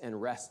sits and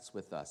rests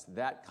with us.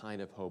 That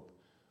kind of hope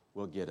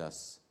will get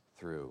us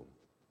through.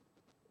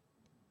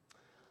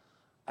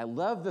 I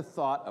love the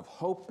thought of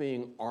hope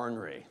being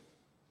ornery,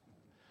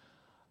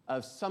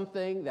 of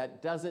something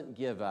that doesn't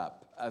give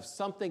up, of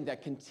something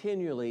that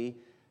continually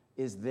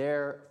is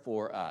there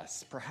for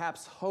us.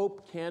 Perhaps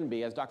hope can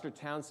be, as Dr.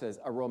 Towns says,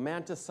 a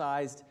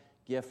romanticized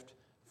gift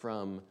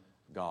from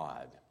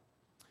God.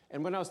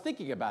 And when I was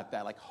thinking about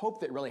that, like hope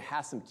that really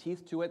has some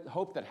teeth to it,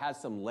 hope that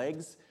has some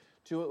legs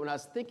to it, when I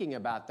was thinking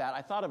about that,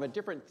 I thought of a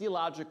different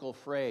theological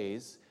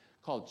phrase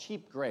called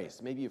cheap grace.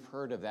 Maybe you've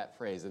heard of that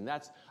phrase. And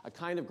that's a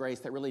kind of grace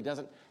that really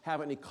doesn't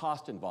have any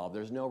cost involved.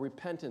 There's no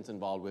repentance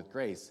involved with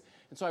grace.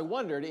 And so I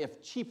wondered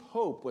if cheap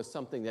hope was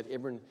something that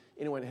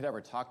anyone had ever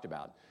talked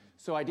about.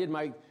 So I did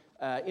my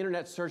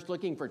internet search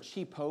looking for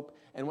cheap hope,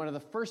 and one of the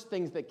first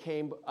things that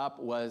came up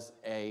was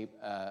a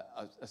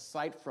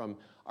site from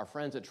our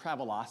friends at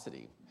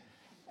Travelocity.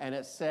 And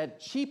it said,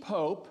 cheap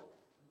hope,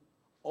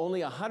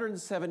 only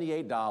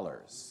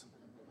 $178.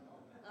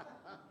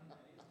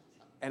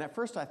 And at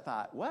first I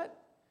thought, what?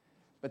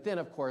 But then,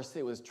 of course,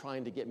 it was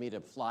trying to get me to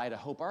fly to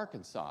Hope,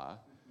 Arkansas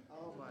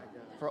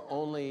for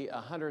only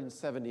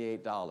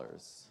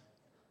 $178.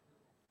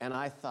 And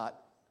I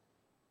thought,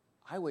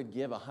 I would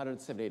give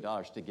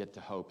 $178 to get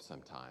to Hope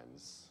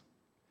sometimes.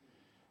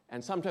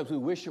 And sometimes we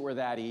wish it were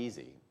that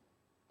easy.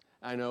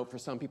 I know for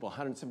some people,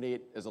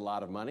 $178 is a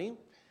lot of money.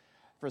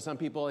 For some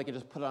people, they can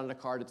just put it on a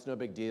card, it's no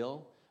big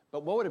deal.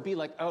 But what would it be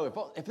like,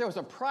 if there was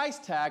a price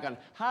tag on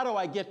how do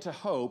I get to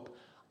Hope,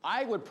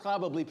 I would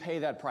probably pay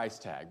that price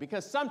tag,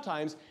 because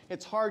sometimes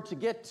it's hard to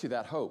get to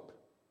that hope.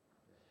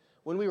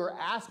 When we were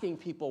asking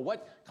people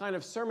what kind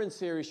of sermon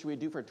series should we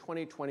do for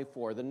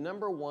 2024, the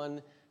number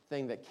one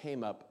thing that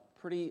came up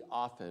pretty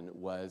often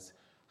was,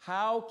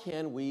 how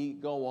can we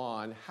go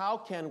on? How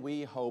can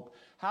we hope?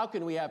 How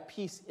can we have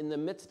peace in the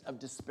midst of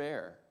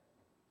despair?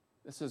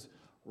 This is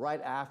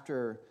right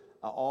after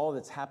all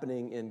that's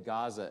happening in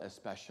Gaza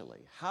especially.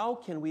 How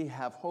can we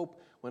have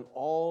hope when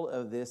all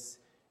of this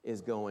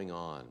is going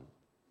on?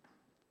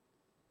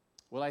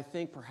 Well, I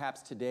think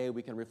perhaps today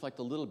we can reflect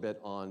a little bit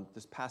on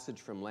this passage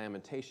from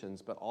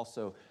Lamentations, but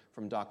also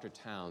from Dr.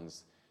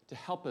 Towns, to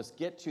help us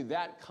get to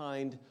that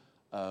kind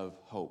of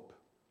hope.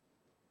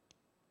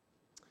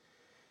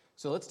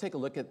 So let's take a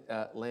look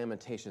at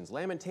Lamentations.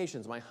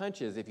 Lamentations, my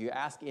hunch is if you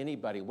ask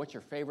anybody, what's your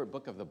favorite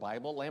book of the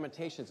Bible?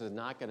 Lamentations is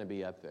not going to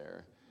be up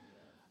there.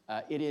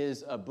 It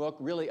is a book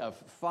really of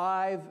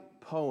 5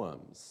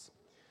 poems,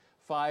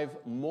 5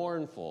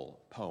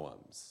 mournful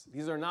poems.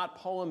 These are not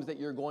poems that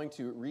you're going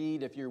to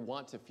read if you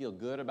want to feel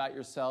good about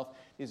yourself.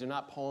 These are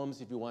not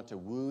poems if you want to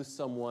woo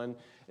someone,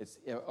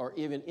 or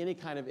even any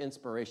kind of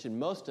inspiration.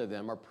 Most of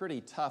them are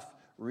pretty tough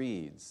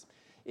reads.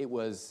 It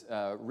was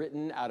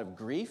written out of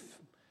grief,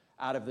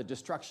 out of the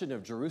destruction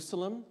of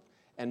Jerusalem,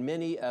 and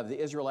many of the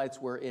Israelites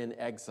were in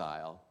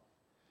exile.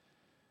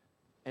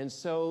 And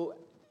so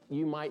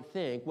you might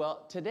think,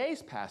 well,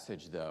 today's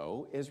passage,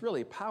 though, is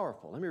really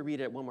powerful. Let me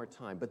read it one more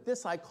time. But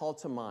this I call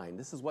to mind.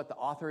 This is what the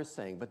author is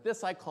saying. But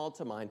this I call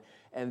to mind,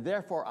 and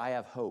therefore I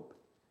have hope.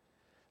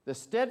 The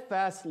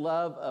steadfast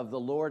love of the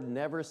Lord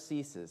never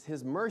ceases.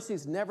 His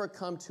mercies never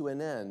come to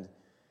an end.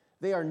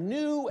 They are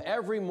new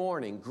every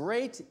morning.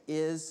 Great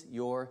is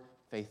your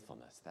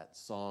faithfulness. That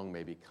song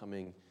may be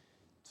coming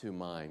to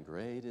mind.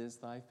 Great is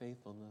thy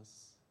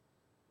faithfulness.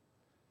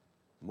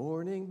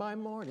 Morning by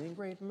morning,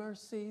 great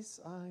mercies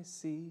I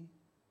see.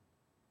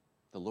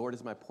 The Lord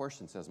is my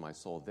portion, says my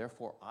soul.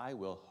 Therefore, I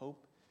will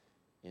hope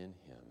in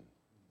him.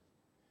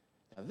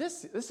 Now,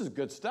 this is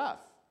good stuff.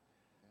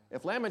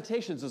 If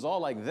Lamentations is all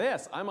like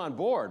this, I'm on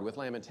board with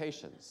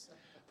Lamentations.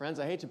 Friends,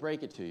 I hate to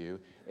break it to you.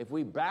 If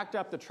we backed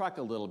up the truck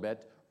a little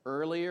bit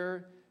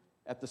earlier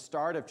at the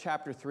start of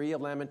chapter 3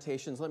 of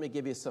Lamentations, let me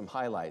give you some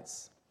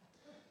highlights.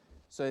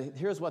 So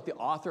here's what the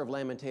author of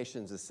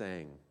Lamentations is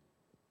saying.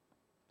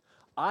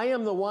 I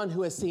am the one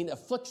who has seen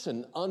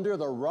affliction under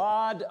the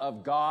rod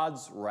of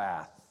God's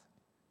wrath.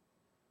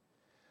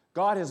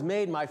 God has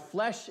made my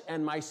flesh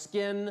and my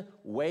skin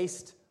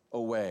waste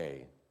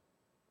away.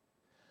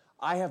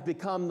 I have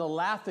become the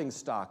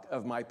laughingstock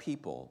of my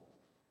people.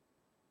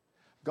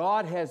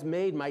 God has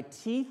made my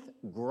teeth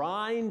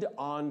grind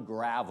on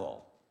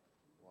gravel.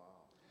 Wow.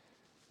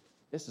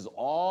 This is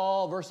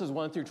all verses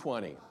 1 through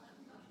 20.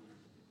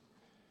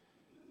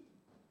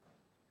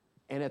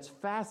 And it's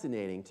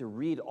fascinating to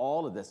read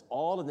all of this,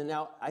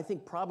 Now, I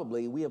think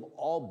probably we have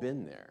all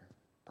been there,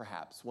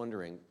 perhaps,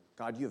 wondering,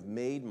 God, you have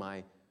made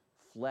my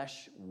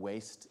flesh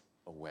waste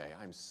away.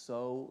 I'm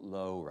so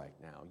low right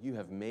now. You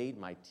have made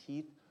my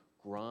teeth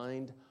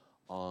grind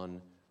on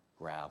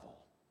gravel.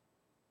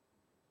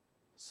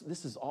 So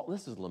this is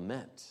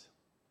lament.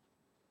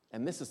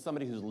 And this is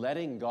somebody who's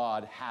letting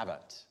God have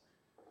it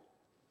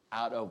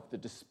out of the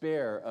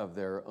despair of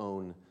their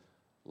own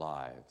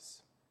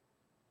lives.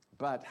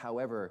 But,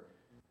 however,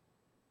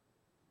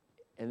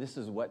 and this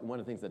is what one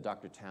of the things that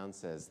Dr. Town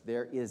says,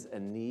 there is a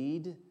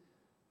need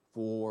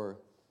for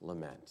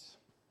lament.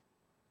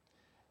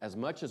 As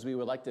much as we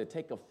would like to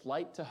take a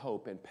flight to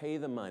hope and pay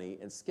the money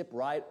and skip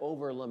right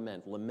over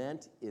lament,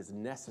 lament is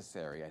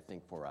necessary, I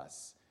think, for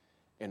us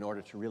in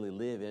order to really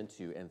live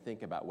into and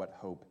think about what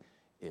hope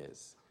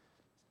is.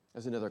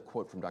 There's another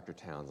quote from Dr.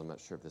 Towns. I'm not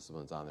sure if this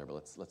one's on there, but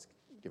let's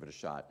give it a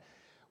shot.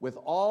 With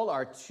all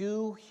our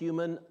too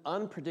human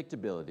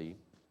unpredictability,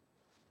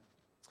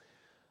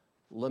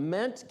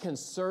 lament can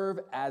serve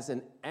as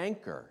an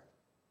anchor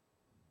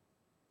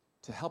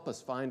to help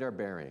us find our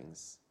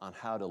bearings on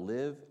how to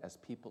live as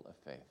people of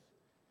faith.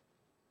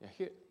 Now,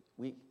 here,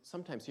 we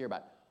sometimes hear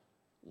about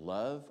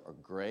love or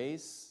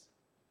grace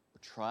or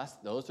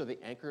trust. Those are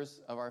the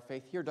anchors of our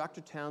faith. Here,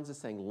 Dr. Towns is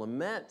saying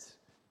lament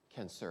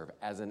can serve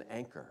as an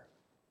anchor.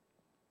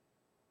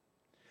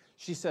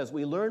 She says,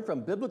 we learn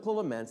from biblical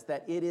laments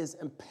that it is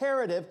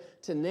imperative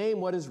to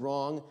name what is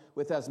wrong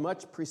with as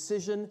much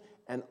precision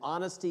and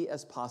honesty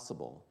as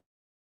possible.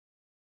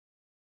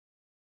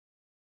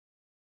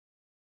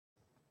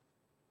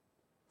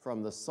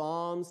 From the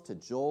Psalms to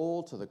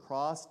Joel to the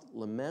cross,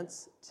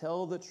 laments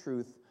tell the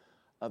truth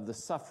of the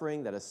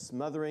suffering that is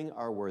smothering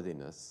our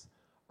worthiness,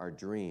 our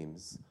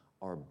dreams,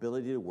 our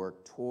ability to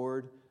work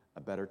toward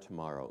a better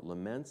tomorrow.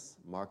 Laments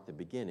mark the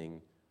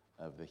beginning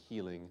of the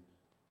healing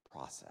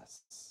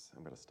process.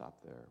 I'm going to stop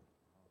there.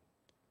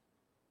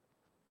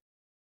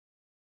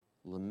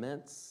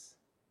 Laments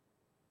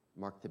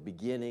mark the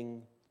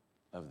beginning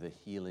of the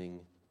healing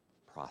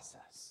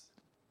process.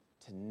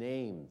 To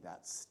name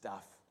that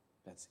stuff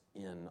that's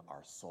in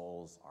our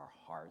souls, our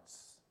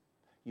hearts.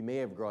 You may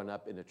have grown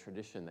up in a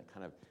tradition that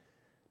kind of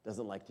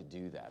doesn't like to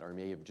do that, or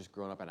may have just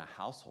grown up in a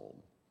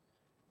household.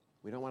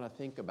 We don't want to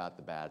think about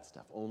the bad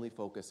stuff, only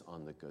focus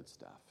on the good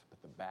stuff. But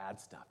the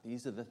bad stuff,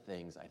 these are the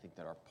things I think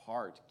that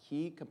are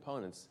key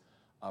components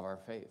of our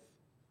faith.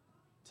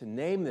 To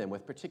name them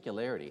with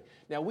particularity.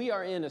 Now, we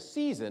are in a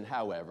season,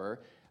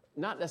 however,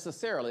 not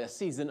necessarily a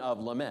season of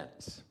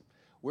lament.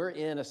 We're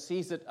in a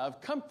season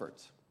of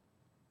comfort.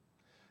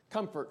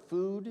 Comfort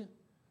food,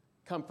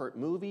 comfort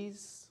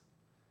movies,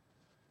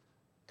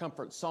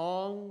 comfort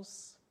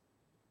songs,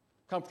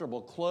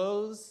 comfortable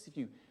clothes. If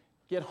you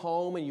get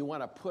home and you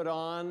want to put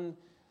on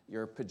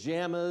your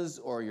pajamas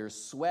or your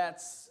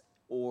sweats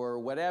or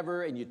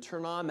whatever, and you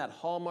turn on that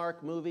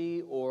Hallmark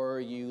movie,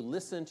 or you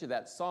listen to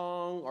that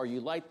song, or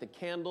you light the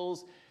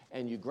candles,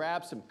 and you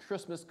grab some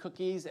Christmas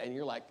cookies, and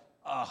you're like,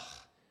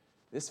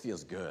 this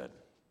feels good.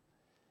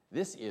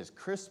 This is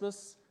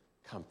Christmas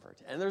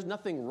comfort. And there's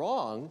nothing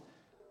wrong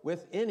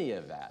with any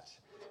of that.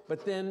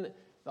 But then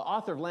the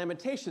author of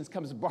Lamentations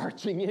comes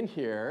barging in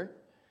here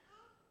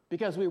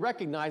because we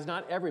recognize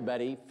not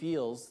everybody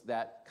feels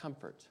that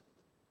comfort.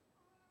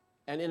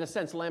 And in a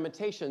sense,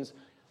 Lamentations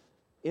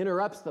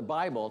interrupts the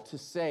Bible to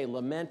say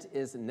lament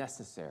is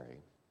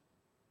necessary,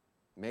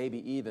 maybe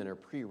even a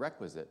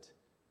prerequisite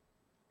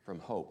from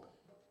hope.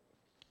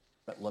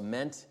 But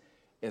lament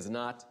is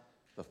not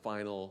the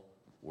final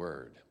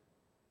word.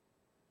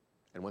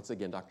 And once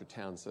again, Dr.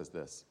 Town says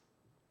this: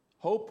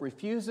 hope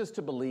refuses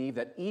to believe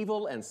that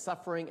evil and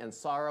suffering and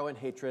sorrow and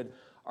hatred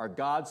are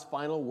God's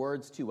final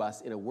words to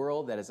us in a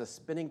world that is a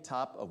spinning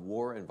top of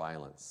war and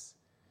violence.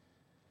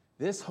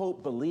 This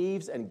hope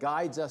believes and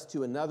guides us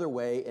to another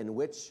way in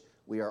which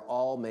we are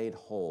all made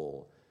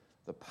whole,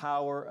 the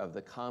power of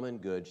the common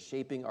good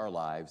shaping our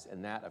lives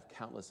and that of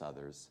countless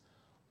others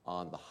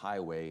on the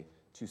highway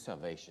to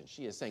salvation.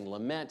 She is saying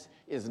lament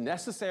is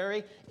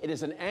necessary. It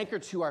is an anchor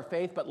to our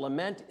faith, but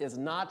lament is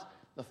not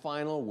the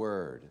final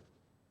word.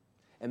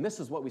 And this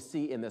is what we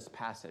see in this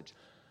passage.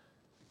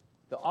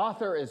 The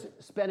author is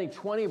spending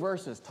 20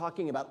 verses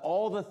talking about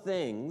all the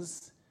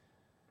things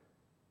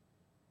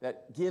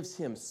that gives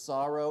him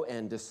sorrow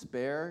and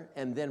despair.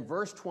 And then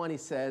verse 20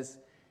 says,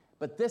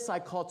 but this I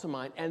call to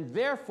mind, and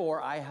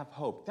therefore I have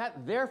hope.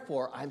 That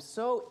therefore, I'm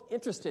so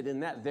interested in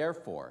that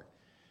therefore.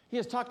 He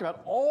has talked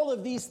about all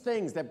of these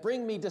things that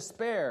bring me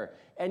despair,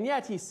 and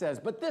yet he says,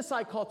 but this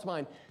I call to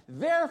mind,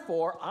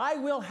 therefore I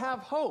will have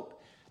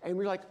hope. And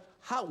we're like,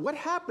 what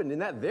happened in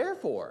that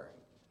therefore?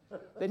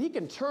 That he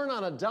can turn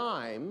on a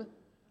dime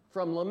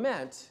from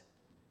lament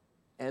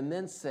and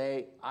then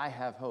say, I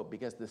have hope,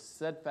 because the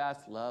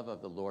steadfast love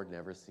of the Lord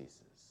never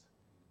ceases.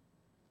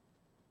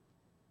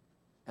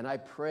 And I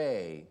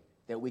pray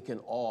that we can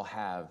all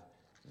have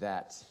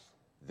that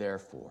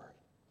therefore.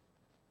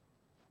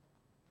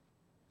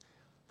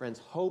 Friends,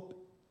 hope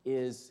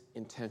is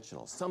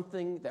intentional,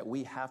 something that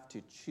we have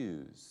to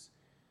choose.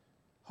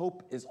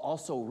 Hope is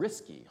also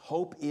risky.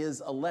 Hope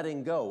is a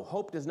letting go.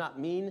 Hope does not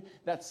mean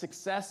that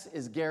success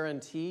is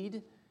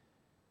guaranteed.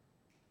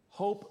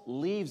 Hope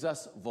leaves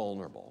us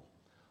vulnerable.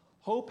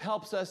 Hope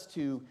helps us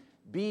to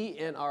be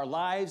in our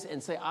lives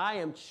and say, I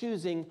am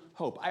choosing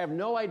hope. I have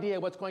no idea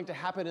what's going to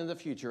happen in the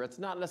future. It's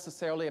not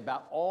necessarily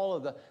about all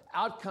of the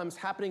outcomes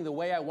happening the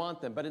way I want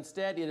them, but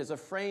instead it is a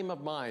frame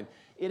of mind.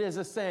 It is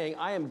a saying,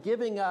 I am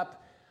giving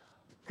up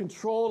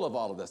control of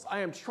all of this. I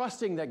am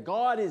trusting that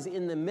God is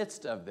in the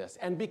midst of this.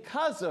 And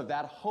because of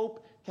that,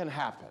 hope can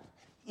happen,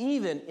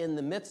 even in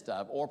the midst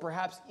of, or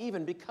perhaps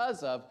even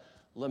because of,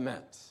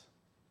 lament.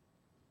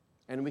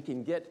 And we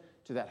can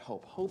get to that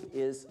hope. Hope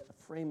is a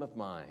frame of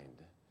mind.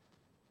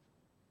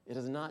 It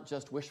is not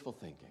just wishful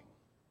thinking.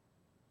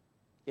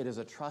 It is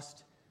a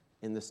trust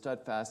in the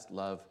steadfast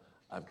love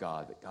of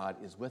God, that God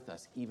is with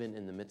us even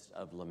in the midst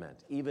of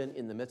lament, even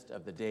in the midst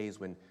of the days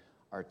when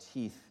our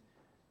teeth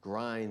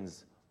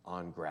grinds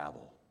on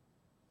gravel.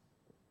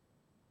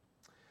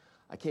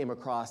 I came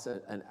across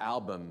an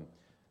album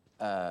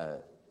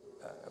a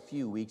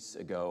few weeks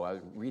ago. I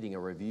was reading a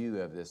review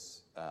of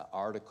this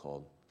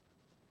article.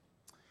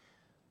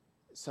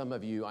 Some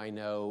of you I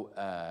know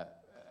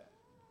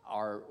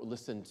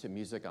listen to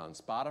music on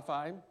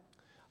Spotify.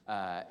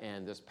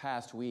 And this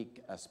past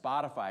week,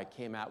 Spotify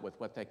came out with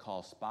what they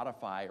call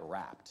Spotify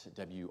Wrapped,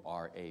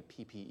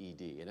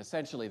 W-R-A-P-P-E-D. And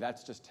essentially,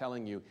 that's just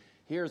telling you,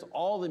 here's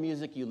all the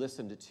music you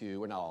listened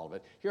to, or not all of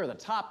it. Here's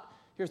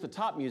the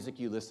top music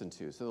you listen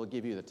to. So they'll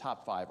give you the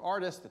top 5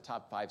 artists, the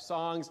top 5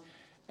 songs,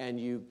 and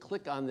you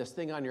click on this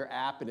thing on your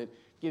app, and it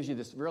gives you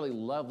this really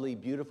lovely,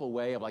 beautiful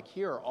way of like,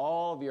 here are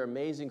all of your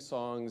amazing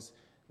songs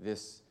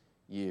this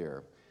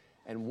year.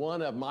 And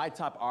one of my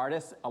top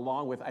artists,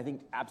 along with, I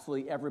think,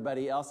 absolutely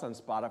everybody else on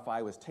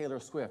Spotify, was Taylor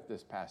Swift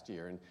this past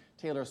year. And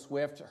Taylor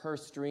Swift, her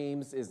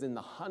streams is in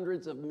the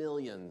hundreds of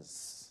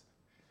millions.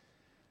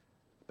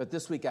 But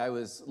this week I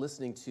was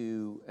listening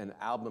to an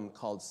album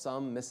called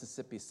Some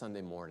Mississippi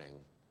Sunday Morning.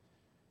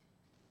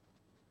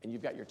 And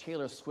you've got your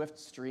Taylor Swift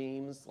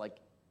streams, like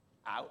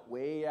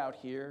way out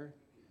here.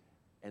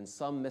 And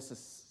Some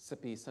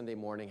Mississippi Sunday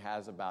Morning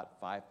has about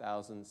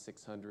 5,000,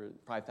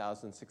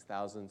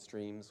 6,000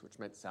 streams, which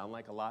might sound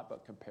like a lot,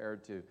 but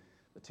compared to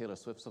the Taylor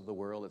Swifts of the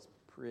world, it's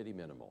pretty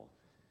minimal.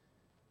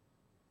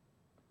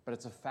 But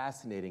it's a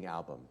fascinating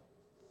album.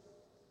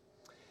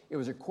 It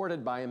was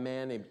recorded by a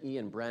man named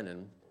Ian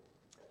Brennan.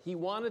 He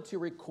wanted to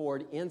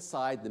record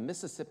inside the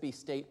Mississippi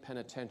State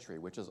Penitentiary,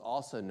 which is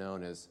also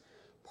known as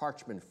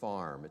Parchman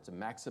Farm. It's a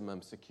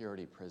maximum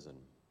security prison.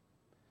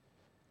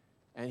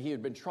 And he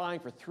had been trying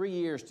for 3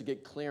 years to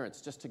get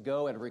clearance just to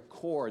go and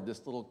record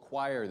this little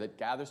choir that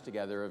gathers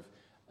together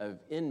of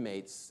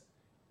inmates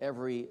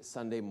every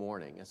Sunday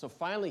morning. And so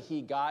finally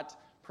he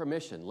got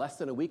permission, less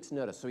than a week's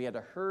notice. So he had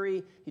to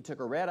hurry. He took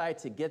a red eye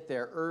to get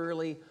there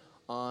early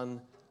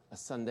on a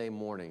Sunday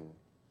morning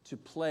to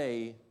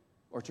play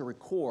or to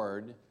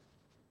record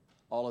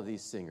all of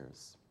these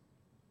singers.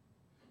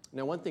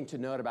 Now, one thing to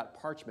note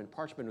about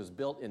Parchman was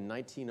built in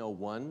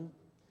 1901.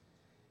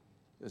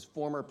 It was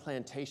former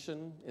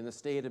plantation in the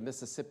state of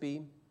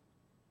Mississippi.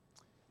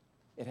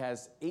 It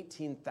has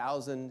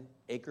 18,000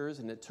 acres,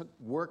 and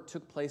work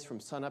took place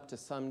from sunup to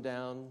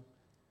sundown.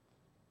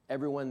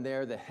 Everyone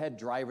there, the head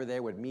driver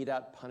there, would mete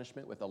out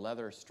punishment with a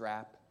leather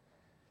strap,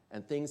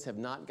 and things have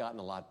not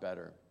gotten a lot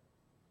better.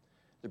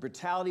 The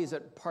brutalities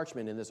at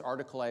Parchman, in this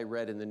article I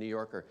read in the New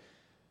Yorker,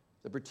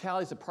 the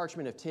brutalities of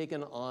Parchman have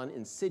taken on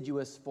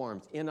insidious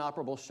forms: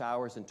 inoperable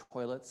showers and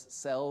toilets,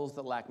 cells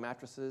that lack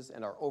mattresses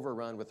and are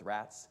overrun with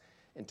rats.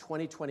 In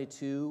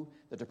 2022,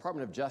 the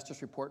Department of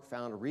Justice report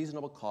found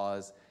reasonable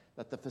cause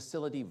that the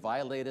facility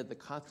violated the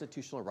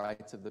constitutional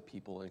rights of the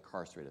people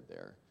incarcerated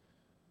there,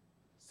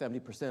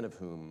 70% of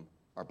whom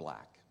are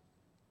black.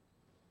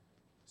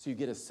 So you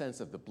get a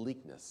sense of the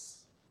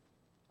bleakness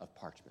of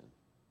Parchman.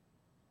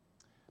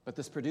 But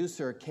this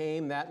producer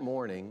came that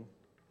morning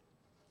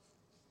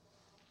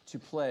to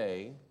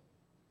play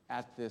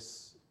at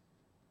this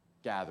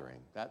gathering,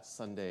 that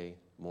Sunday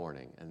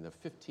morning. And the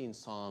 15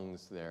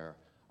 songs there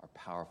are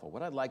powerful.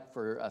 What I'd like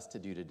for us to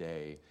do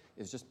today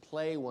is just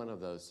play one of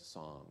those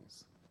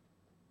songs.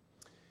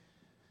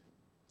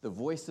 The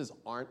voices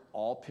aren't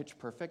all pitch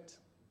perfect.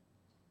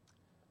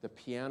 The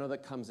piano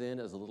that comes in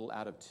is a little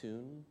out of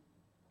tune.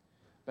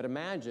 But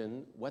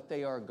imagine what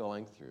they are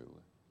going through,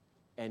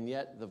 and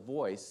yet the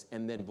voice,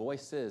 and then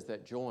voices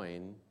that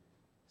join,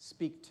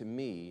 speak to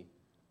me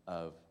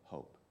of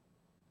hope.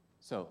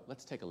 So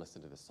let's take a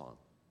listen to this song.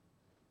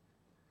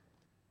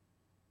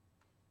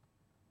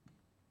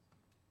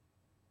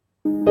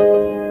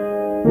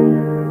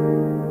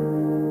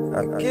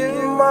 I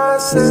give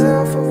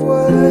myself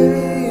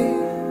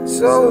away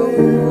so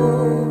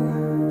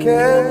you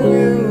can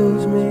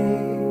use me.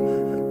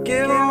 I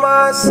give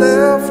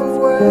myself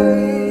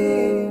away.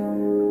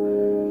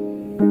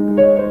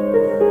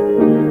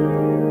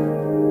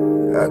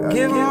 I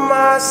give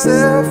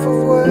myself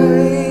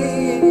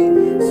away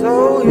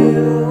so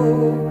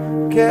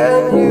you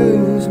can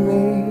use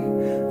me.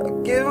 I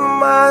give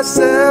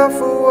myself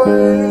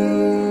away.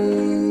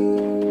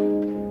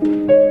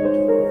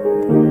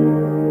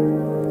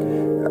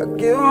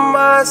 Give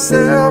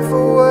myself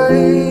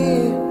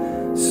away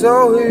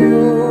so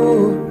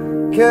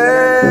you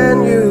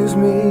can use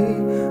me.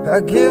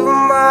 I give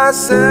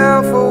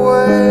myself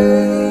away.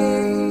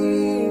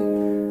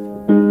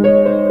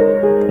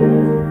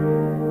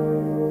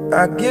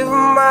 I give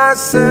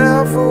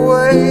myself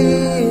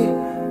away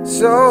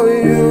so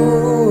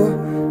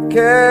you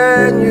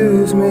can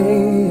use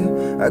me.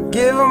 I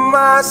give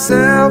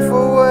myself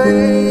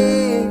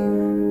away.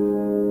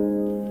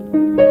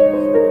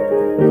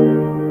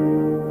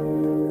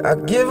 I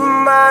give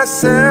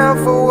myself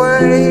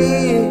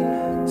away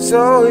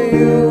so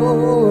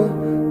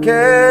you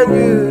can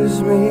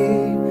use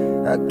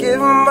me. I give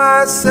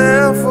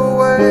myself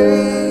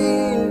away.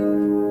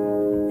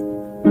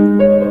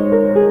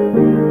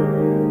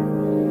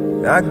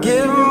 I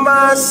give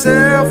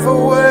myself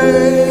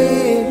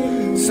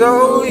away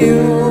so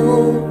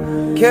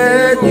you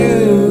can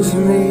use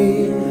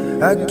me.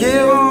 I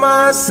give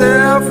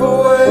myself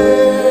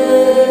away.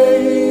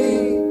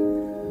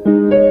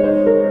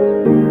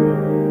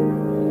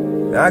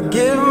 I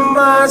give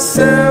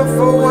myself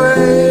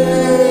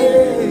away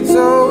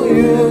so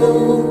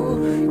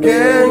you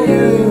can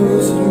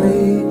use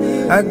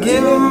me. I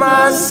give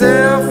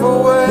myself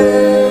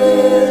away.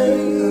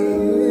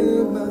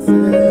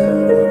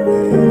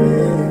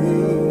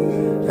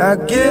 I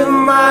give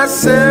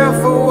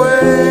myself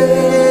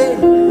away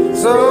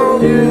so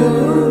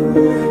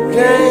you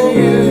can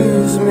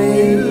use me.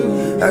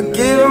 I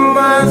give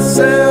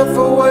myself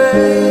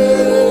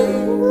away.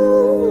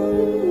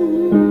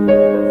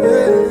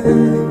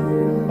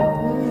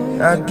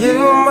 I give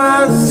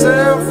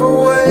myself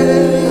away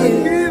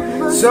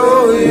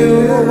so you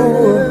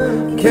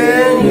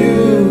can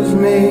use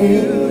me.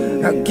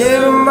 I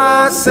give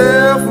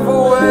myself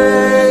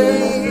away.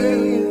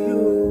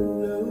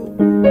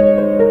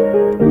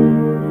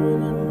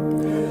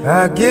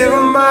 I give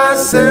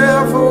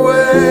myself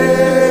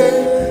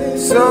away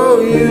so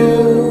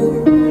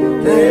you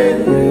can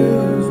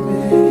use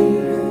me.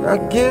 I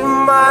give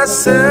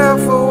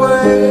myself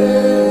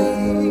away.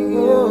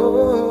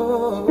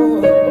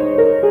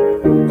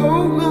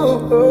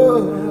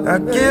 I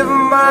give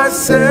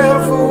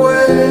myself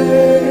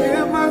away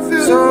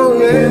so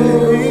you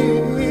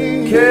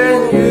can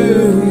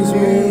use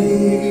me.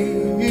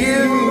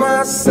 Give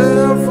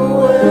myself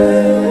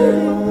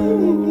away.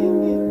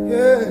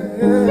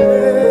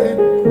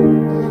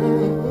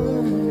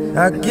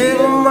 I give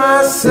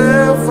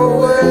myself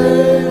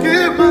away.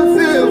 Give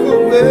myself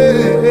away.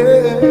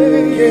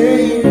 Can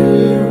you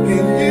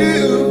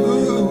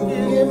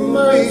give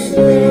myself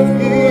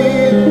away?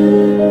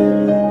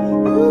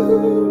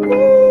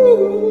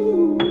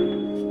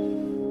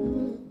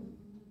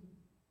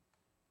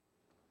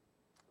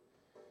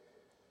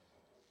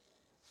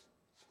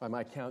 By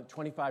my count,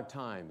 25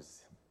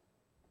 times,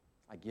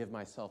 I give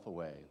myself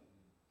away.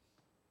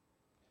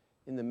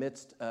 In the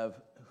midst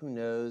of who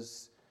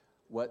knows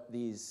what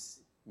these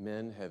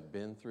men have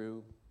been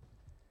through,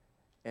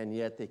 and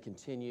yet they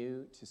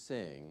continue to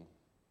sing,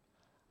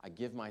 I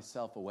give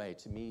myself away.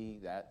 To me,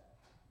 that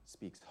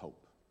speaks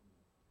hope.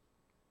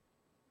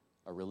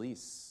 A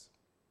release.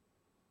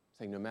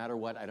 Saying, no matter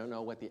what, I don't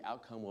know what the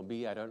outcome will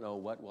be, I don't know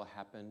what will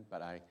happen,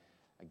 but I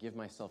give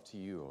myself to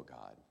you, oh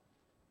God.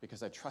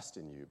 Because I trust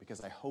in you,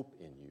 because I hope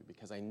in you,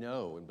 because I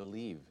know and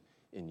believe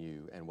in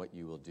you and what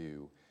you will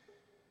do.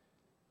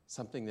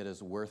 Something that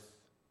is worth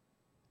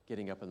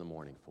getting up in the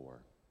morning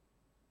for,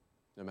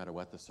 no matter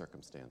what the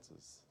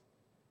circumstances.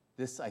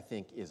 This, I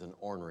think, is an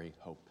ornery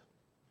hope,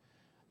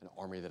 an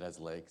army that has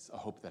legs, a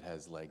hope that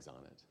has legs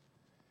on it.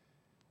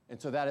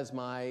 And so that is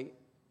my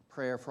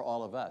prayer for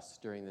all of us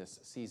during this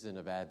season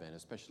of Advent,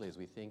 especially as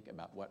we think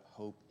about what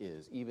hope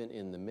is, even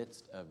in the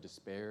midst of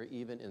despair,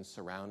 even in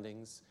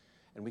surroundings.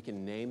 And we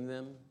can name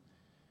them,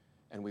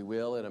 and we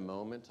will in a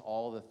moment,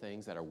 all the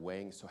things that are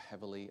weighing so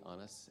heavily on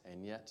us.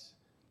 And yet,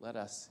 let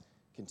us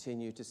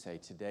continue to say,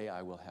 today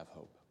I will have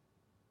hope.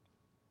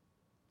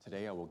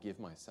 Today I will give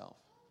myself.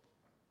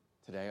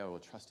 Today I will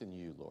trust in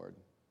you, Lord,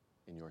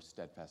 in your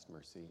steadfast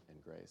mercy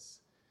and grace.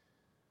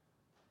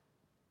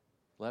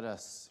 Let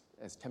us,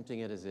 as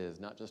tempting it as is,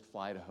 not just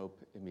fly to hope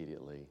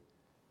immediately,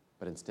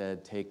 but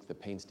instead take the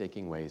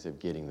painstaking ways of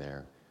getting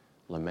there,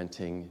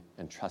 lamenting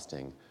and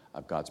trusting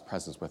of God's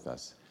presence with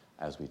us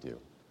as we do.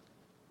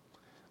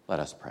 Let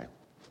us pray.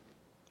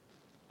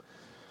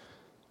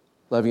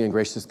 Loving and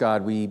gracious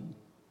God, we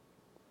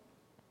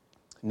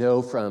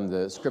know from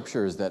the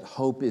scriptures that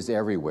hope is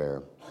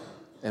everywhere,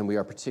 and we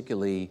are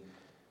particularly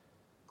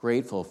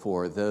grateful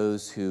for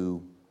those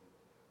who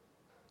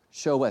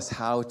show us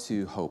how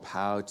to hope,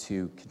 how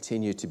to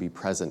continue to be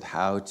present,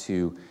 how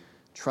to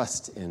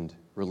trust and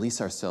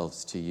release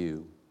ourselves to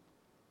you.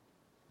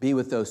 Be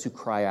with those who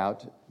cry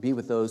out, be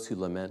with those who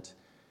lament,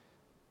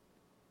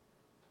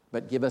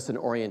 but give us an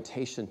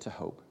orientation to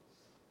hope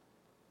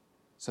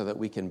so that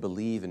we can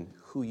believe in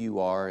who you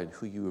are and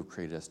who you have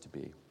created us to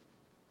be.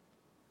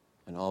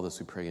 And all this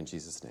we pray in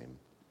Jesus' name.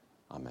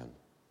 Amen.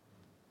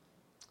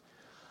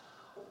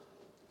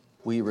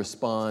 We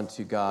respond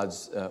to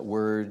God's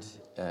word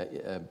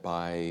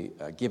by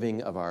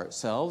giving of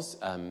ourselves.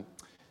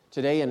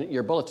 Today in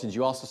your bulletins,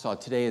 you also saw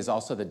today is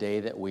also the day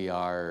that we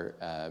are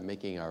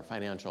making our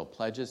financial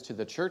pledges to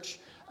the church.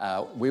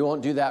 We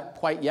won't do that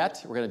quite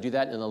yet. We're going to do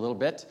that in a little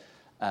bit.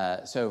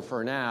 So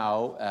for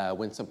now,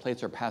 when some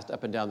plates are passed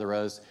up and down the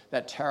rows,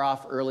 that tear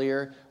off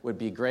earlier would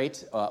be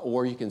great,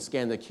 or you can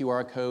scan the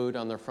QR code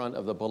on the front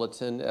of the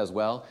bulletin as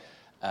well.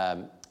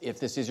 If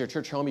this is your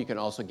church home, you can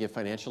also give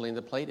financially in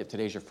the plate. If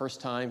today's your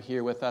first time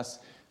here with us,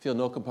 feel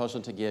no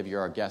compulsion to give. You're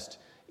our guest.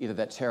 Either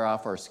that tear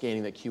off or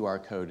scanning the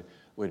QR code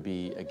would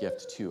be a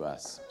gift to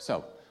us.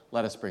 So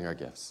let us bring our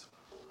gifts.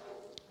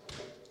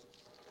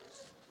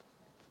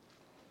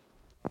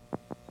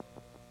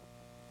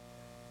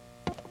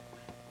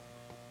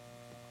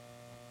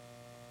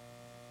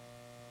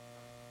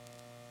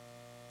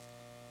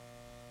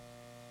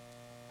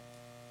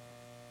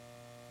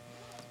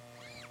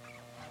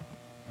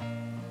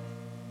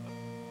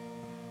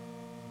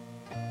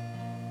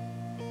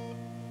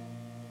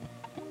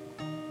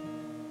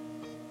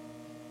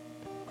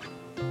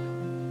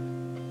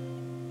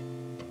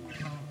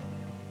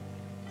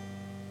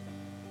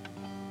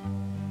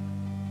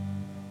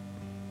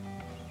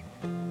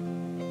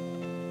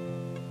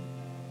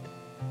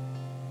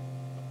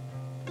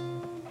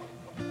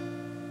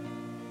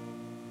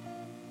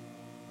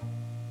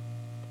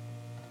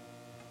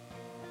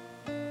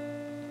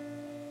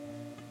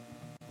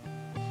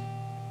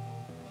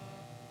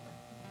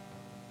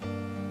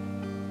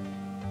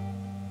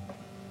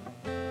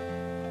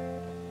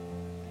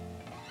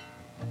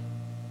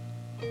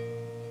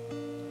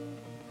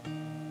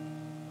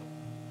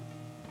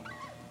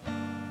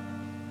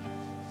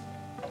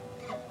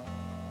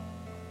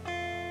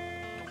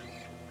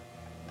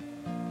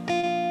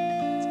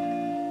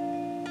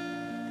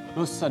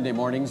 Most Sunday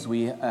mornings,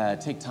 we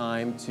take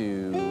time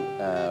to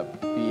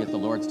be at the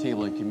Lord's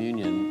table in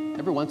communion.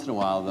 Every once in a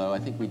while, though, I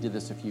think we did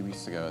this a few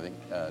weeks ago. I think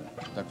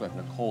Dr.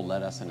 Nicole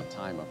led us in a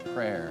time of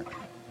prayer.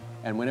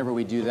 And whenever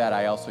we do that,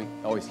 I also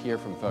always hear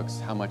from folks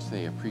how much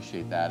they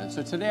appreciate that. And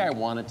so today I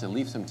wanted to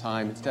leave some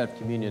time, instead of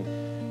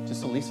communion, just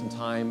to leave some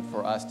time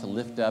for us to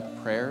lift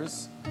up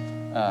prayers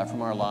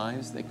from our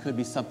lives. It could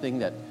be something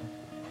that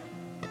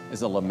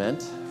is a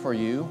lament for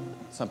you,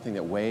 something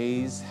that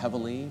weighs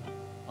heavily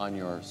on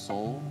your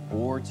soul,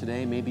 or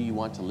today maybe you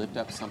want to lift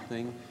up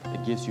something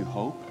that gives you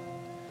hope.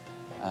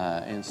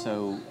 And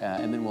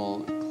then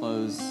we'll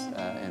close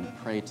and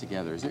pray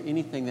together. Is there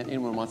anything that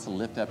anyone wants to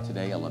lift up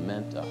today, a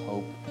lament, a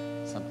hope,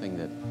 something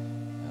that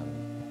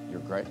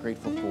you're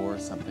grateful for,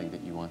 something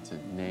that you want to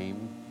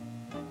name?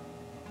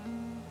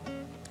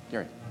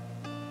 Gary.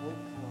 Hope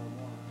for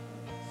a more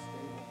stable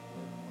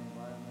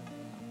political environment,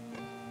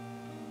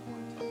 more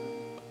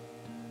integrity.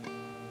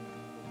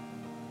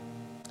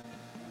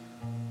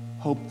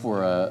 Hope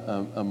for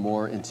a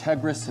more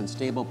integrous and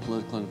stable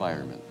political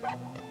environment.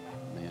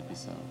 May it be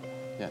so.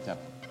 Yeah, Deb.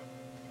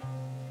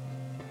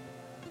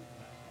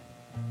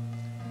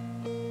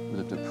 We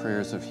lift up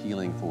prayers of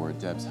healing for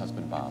Deb's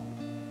husband, Bob.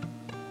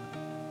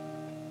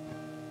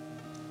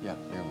 Yeah,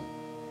 Marilyn.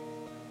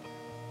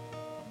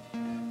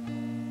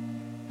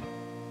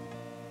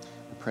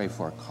 We pray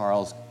for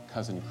Carl's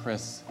cousin,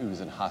 Chris,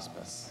 who's in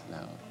hospice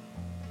now.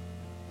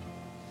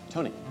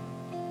 Tony.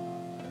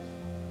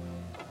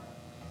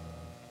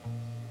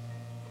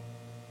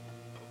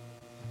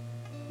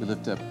 We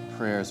lift up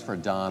prayers for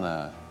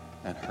Donna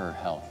and her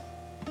health.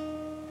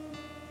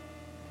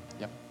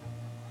 Yep.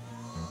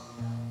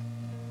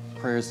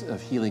 Prayers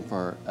of healing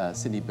for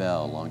Cindy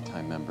Bell,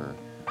 longtime member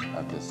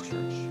of this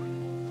church.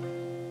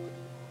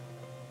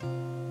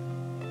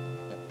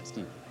 Yep,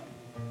 Steve.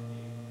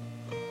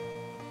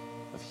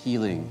 Of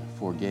healing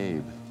for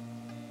Gabe.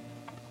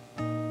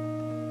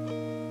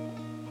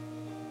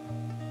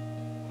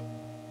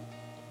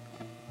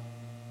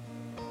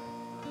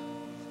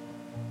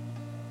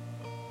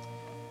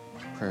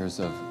 Prayers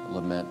of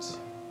lament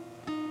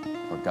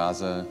for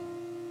Gaza,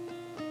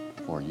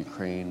 for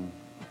Ukraine.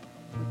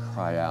 We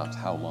cry out,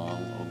 how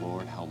long, O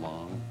Lord, how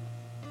long?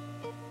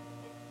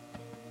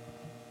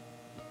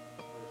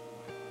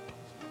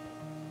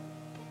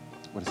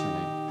 what is her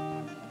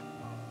name?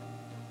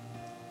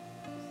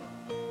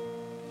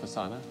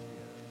 Fasana?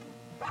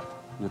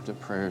 Lift up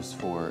prayers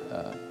for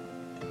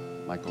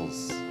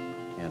Michael's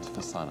Aunt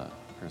Fasana.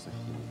 Prayers of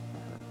healing for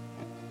her.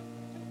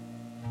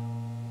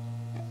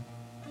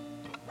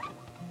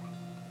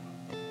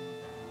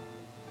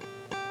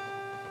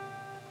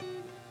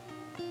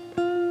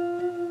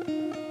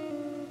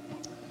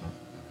 All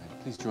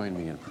right, please join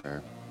me in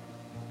prayer.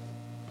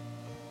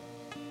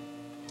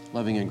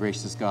 Loving and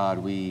gracious God,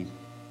 we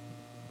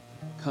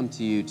come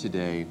to you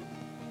today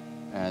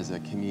as a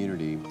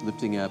community,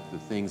 lifting up the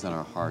things on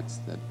our hearts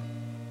that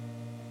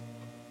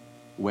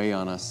weigh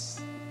on us,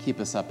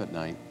 keep us up at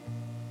night.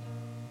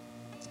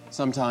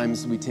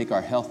 Sometimes we take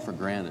our health for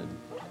granted,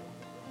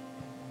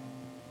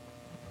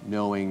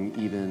 knowing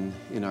even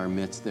in our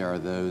midst there are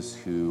those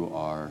who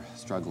are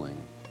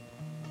struggling.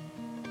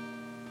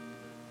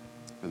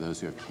 For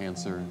those who have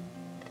cancer,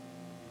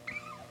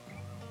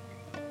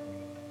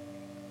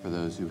 for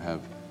those who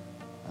have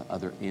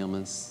other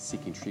ailments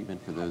seeking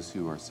treatment, for those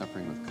who are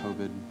suffering with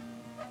COVID.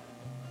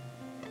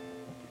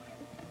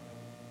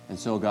 And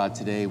so, God,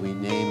 today we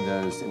name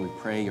those and we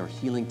pray your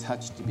healing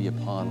touch to be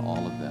upon all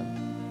of them.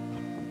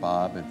 For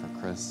Bob and for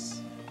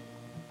Chris,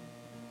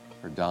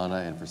 for Donna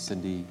and for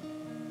Cindy,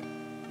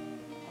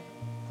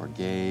 for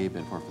Gabe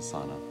and for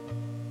Fasana.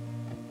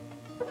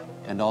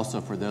 And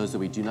also for those that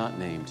we do not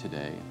name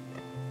today.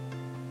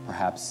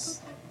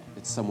 Perhaps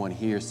it's someone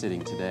here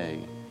sitting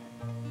today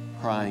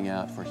crying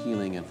out for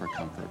healing and for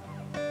comfort.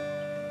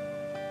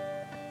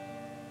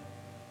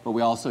 But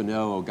we also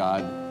know, oh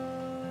God,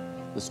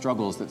 the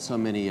struggles that so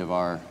many of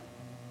our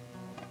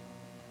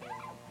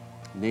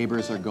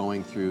neighbors are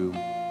going through,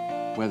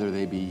 whether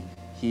they be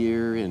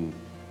here in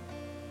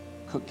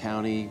Cook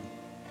County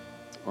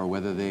or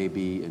whether they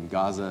be in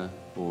Gaza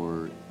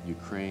or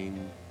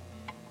Ukraine.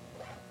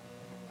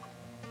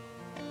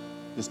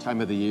 This time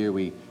of the year,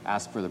 we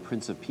ask for the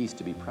Prince of Peace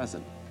to be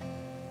present.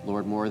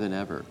 Lord, more than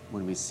ever,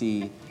 when we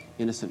see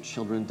innocent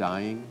children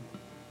dying,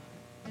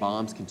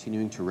 bombs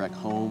continuing to wreck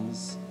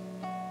homes,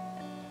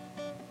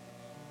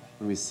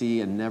 when we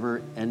see a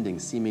never-ending,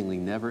 seemingly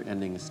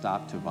never-ending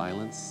stop to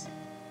violence,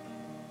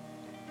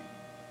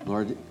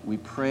 Lord, we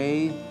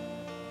pray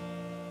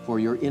for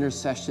your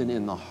intercession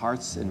in the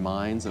hearts and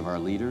minds of our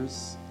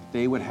leaders.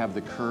 They would have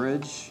the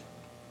courage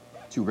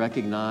to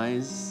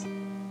recognize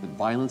that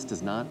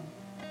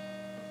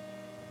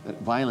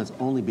violence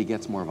only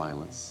begets more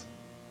violence.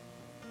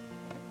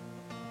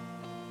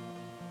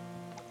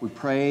 We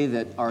pray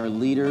that our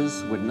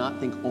leaders would not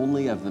think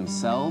only of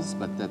themselves,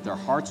 but that their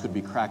hearts would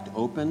be cracked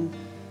open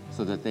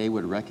so that they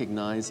would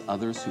recognize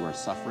others who are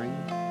suffering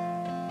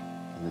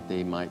and that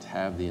they might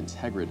have the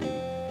integrity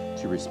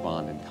to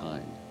respond in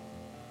kind.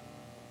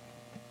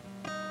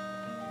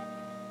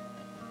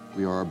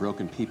 We are a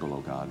broken people,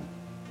 O God.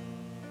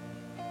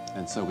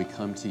 And so we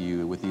come to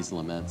you with these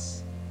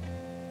laments,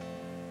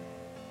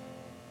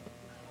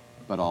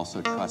 but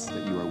also trust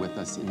that you are with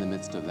us in the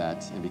midst of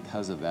that, and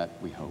because of that,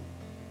 we hope.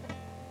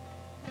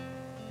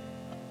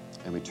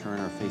 And we turn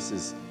our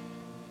faces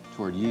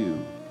toward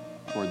you,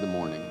 toward the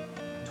morning,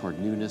 toward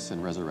newness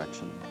and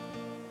resurrection,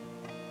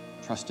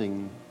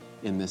 trusting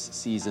in this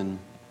season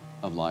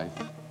of life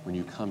when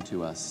you come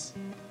to us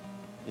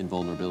in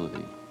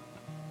vulnerability.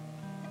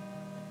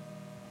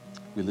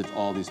 We lift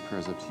all these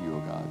prayers up to you, O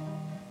God.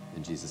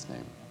 In Jesus'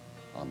 name,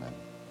 amen.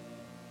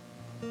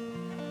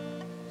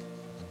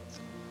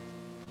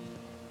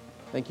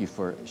 Thank you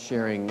for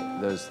sharing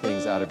those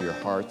things out of your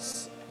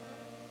hearts.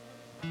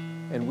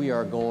 And we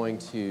are going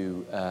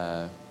to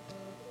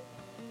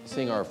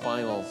sing our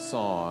final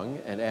song.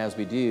 And as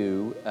we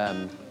do,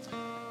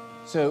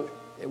 so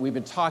we've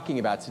been talking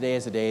about today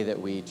is a day that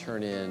we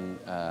turn in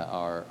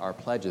our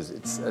pledges.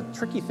 It's a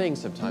tricky thing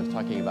sometimes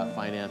talking about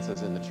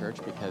finances in the church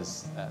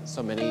because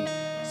sometimes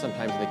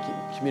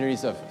the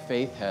communities of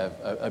faith have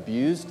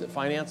abused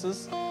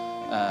finances.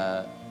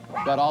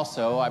 But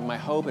also, my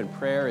hope and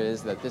prayer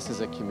is that this is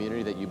a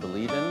community that you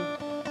believe in.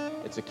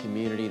 It's a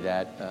community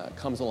that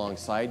comes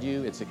alongside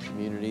you. It's a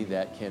community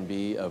that can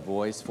be a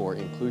voice for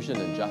inclusion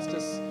and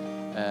justice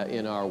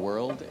in our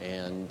world.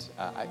 And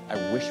I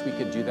wish we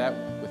could do that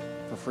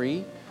for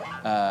free,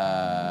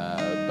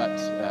 but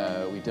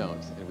we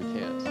don't, and we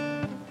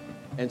can't.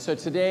 And so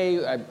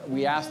today,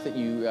 we ask that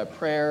you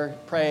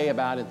pray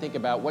about and think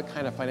about what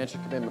kind of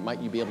financial commitment might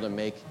you be able to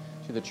make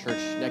to the church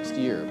next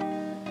year.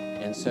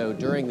 And so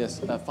during this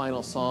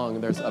final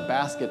song, there's a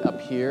basket up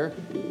here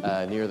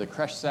near the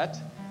creche set.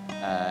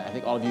 I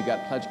think all of you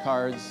got pledge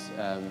cards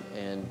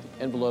and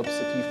envelopes.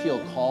 If you feel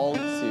called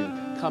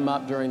to come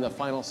up during the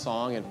final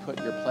song and put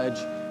your pledge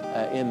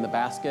in the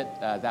basket,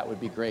 that would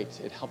be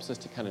great. It helps us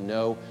to kind of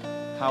know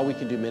how we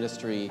can do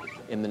ministry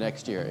in the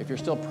next year. If you're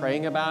still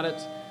praying about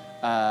it,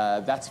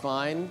 that's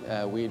fine.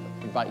 We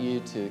invite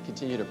you to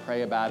continue to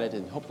pray about it,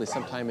 and hopefully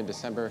sometime in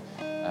December,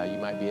 you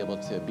might be able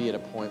to be at a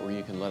point where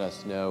you can let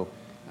us know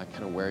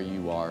kind of where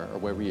you are, or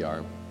where we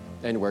are,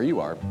 and where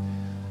you are.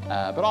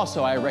 But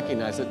also, I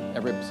recognize that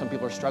some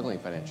people are struggling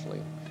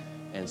financially,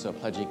 and so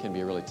pledging can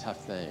be a really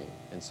tough thing.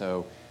 And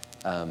so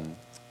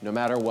no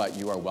matter what,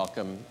 you are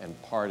welcome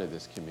and part of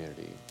this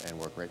community, and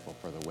we're grateful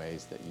for the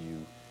ways that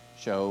you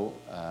show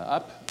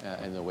up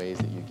and the ways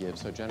that you give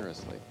so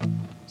generously.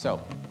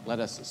 So let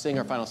us sing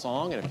our final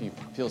song, and if you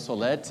feel so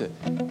led to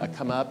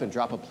come up and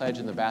drop a pledge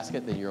in the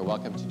basket, then you're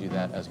welcome to do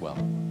that as well.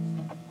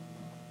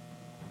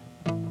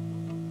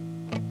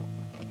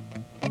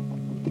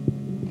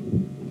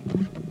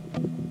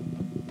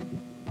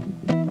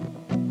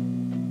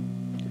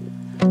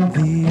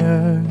 The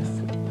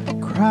earth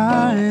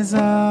cries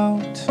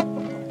out,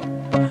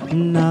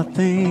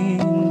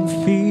 nothing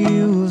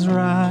feels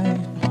right.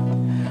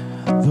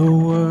 The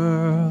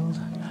world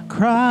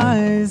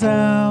cries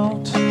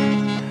out,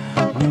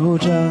 no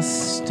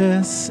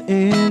justice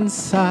in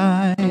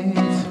sight.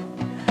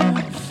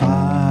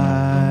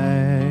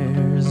 Fires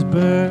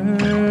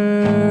burning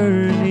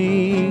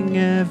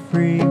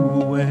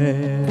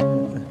everywhere.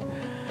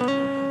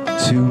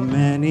 Too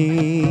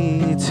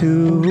many,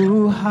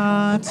 too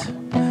hot,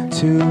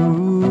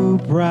 too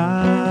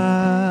bright.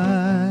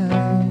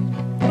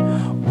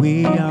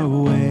 We are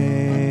waiting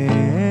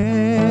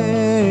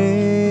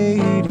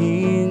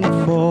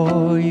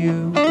for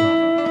you.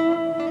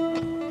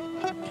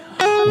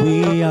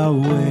 We are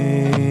waiting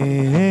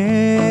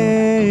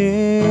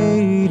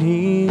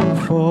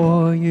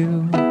for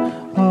you.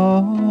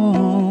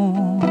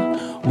 Oh,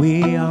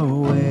 we are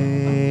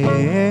waiting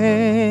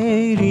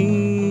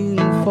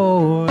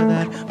for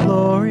that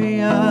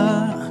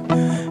Gloria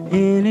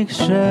in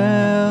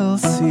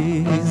excelsis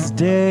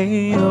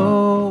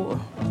Deo.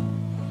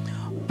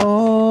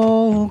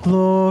 Oh,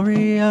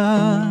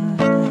 Gloria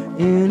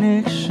in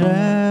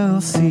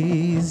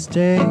excelsis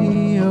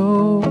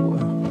Deo.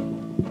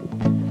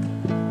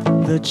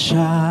 The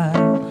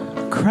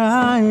child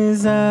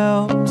cries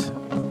out,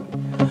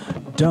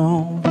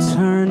 don't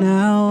turn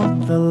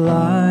out the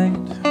light.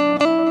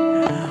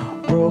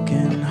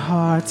 Broken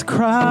hearts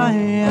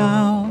cry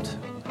out,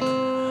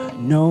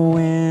 no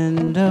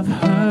end of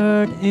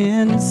hurt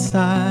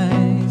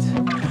inside.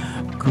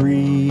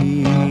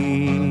 Greed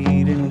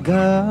and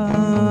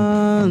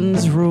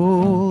guns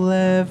rule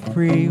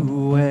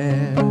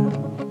everywhere.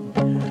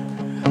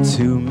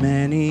 Too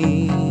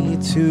many,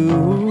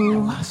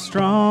 too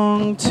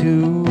strong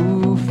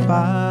to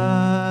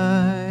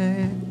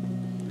fight.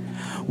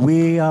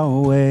 We are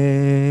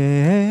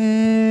waiting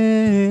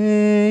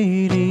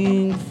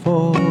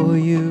for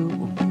you.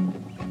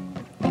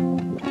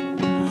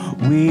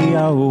 We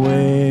are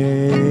waiting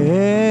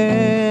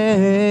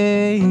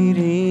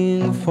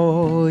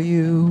for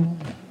you.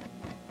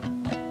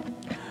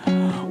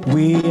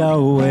 We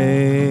are waiting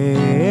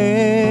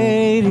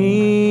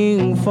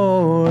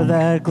for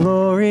that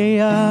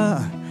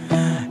Gloria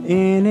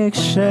in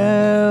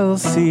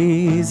excelsis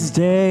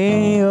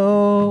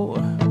Deo.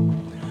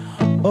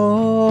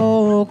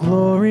 Oh,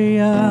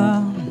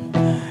 Gloria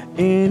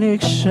in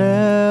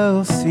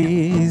excelsis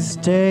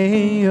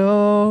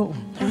Deo.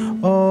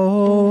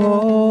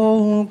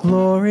 Oh,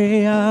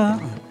 Gloria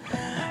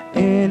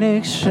in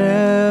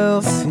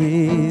excelsis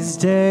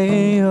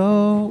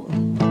Deo.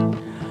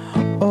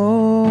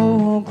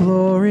 Oh,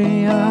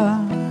 Gloria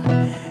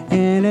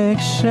in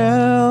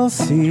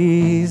excelsis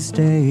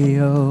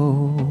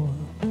Deo.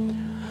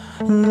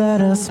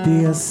 Let us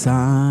be a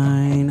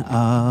sign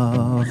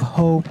of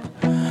hope.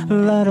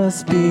 Let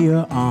us be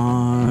your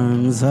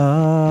arms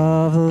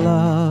of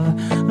love.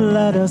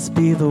 Let us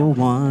be the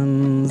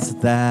ones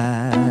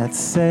that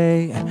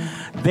say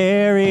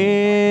there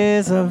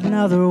is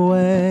another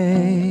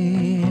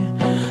way.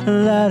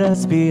 Let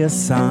us be a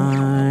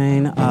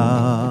sign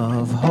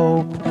of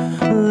hope.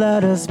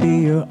 Let us be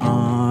your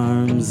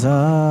arms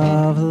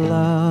of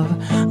love.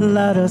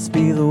 Let us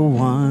be the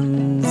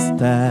ones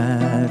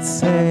that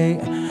say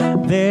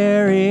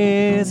there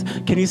is.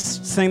 Can you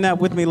sing that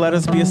with me? Let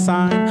us be a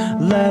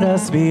sign. Let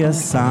us be a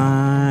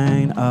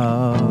sign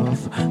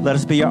of. Let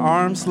us be your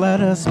arms.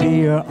 Let us be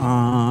your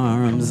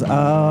arms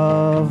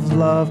of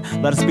love.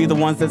 Let us be the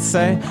ones that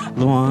say.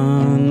 The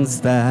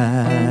ones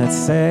that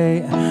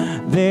say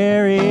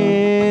there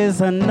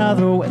is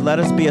another way. Let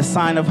us be a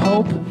sign of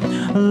hope.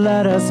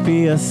 Let us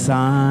be a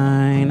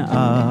sign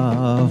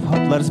of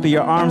hope. Let us be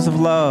your arms of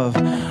love.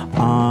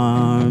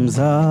 Arms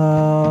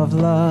of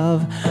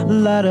love.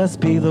 Let us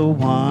be the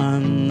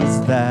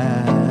ones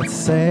that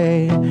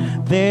say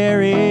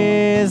there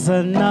is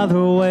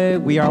another way.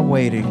 We are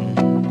waiting.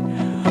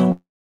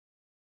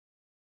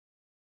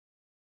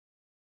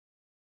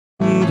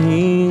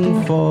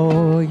 Waiting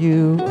for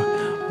you.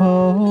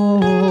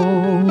 Oh,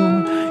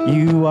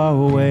 you are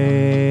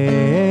waiting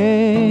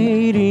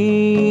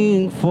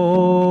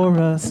for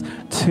us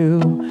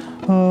to.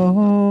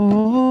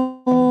 Oh,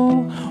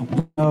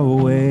 we are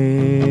waiting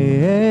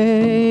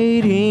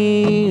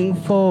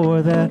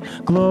for that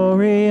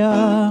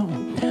Gloria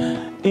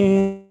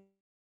in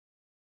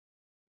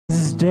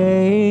this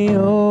day.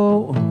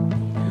 Oh,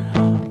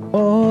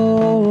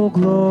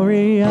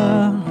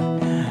 Gloria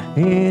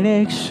in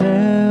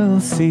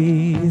excelsis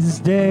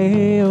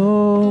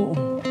Deo.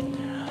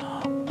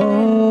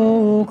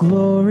 Oh,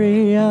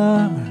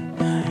 Gloria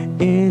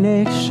in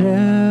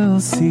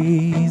excelsis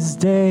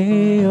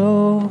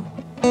Deo.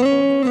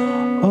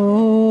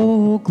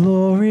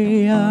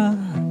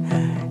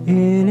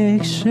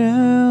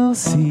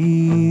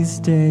 Seize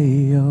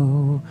day,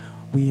 oh,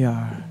 we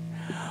are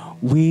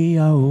waiting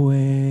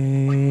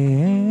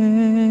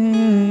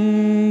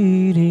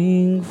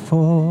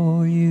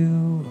for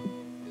you.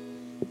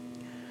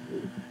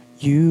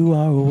 You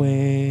are waiting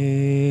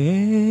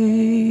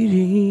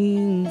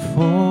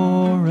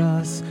for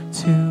us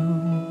too.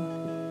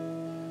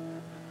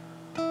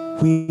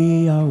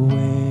 We are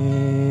waiting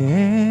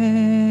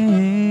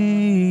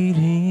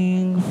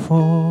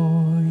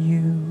for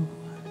you.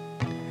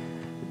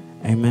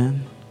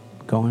 Amen.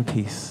 Go in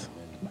peace.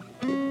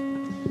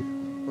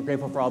 We're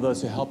grateful for all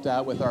those who helped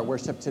out with our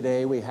worship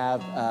today. We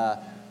have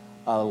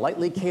a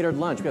lightly catered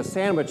lunch. We have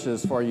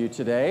sandwiches for you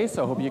today,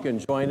 so I hope you can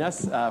join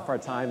us for our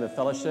time of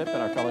fellowship in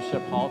our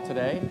fellowship hall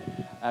today.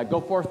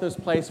 Go forth in this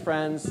place,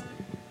 friends,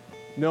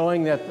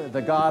 knowing that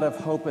the God of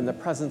hope and the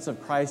presence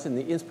of Christ and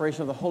the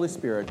inspiration of the Holy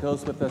Spirit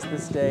goes with us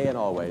this day and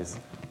always.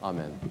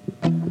 Amen.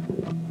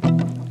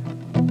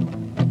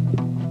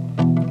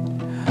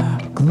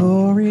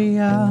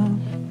 Gloria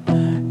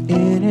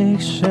in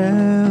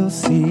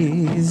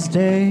excelsis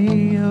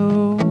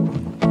Deo.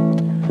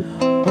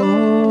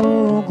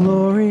 Oh,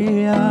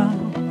 Gloria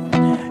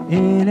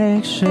in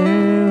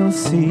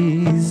excelsis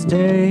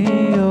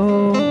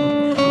Deo.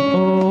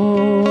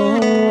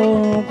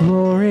 Oh,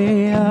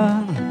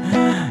 Gloria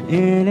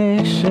in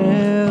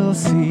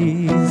excelsis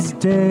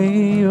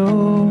Deo.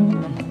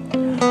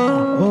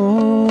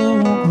 Oh,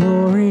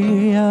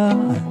 Gloria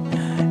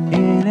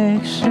in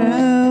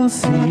excelsis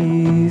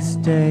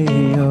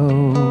Deo.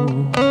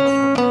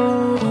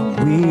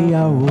 We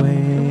are waiting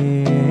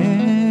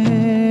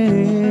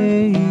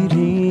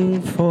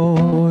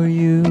for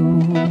you.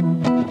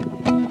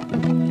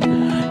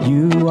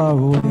 You are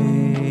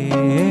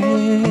waiting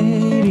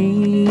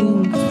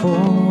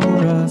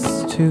for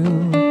us too.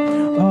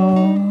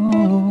 Oh,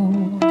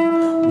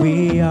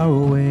 we are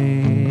waiting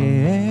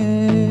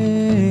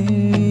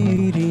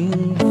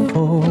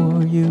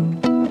for you.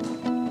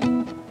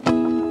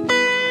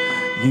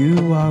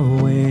 You are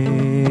waiting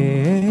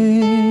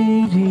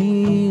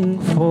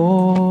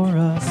for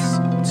us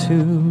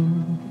too.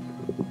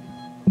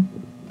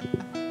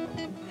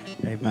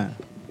 Amen.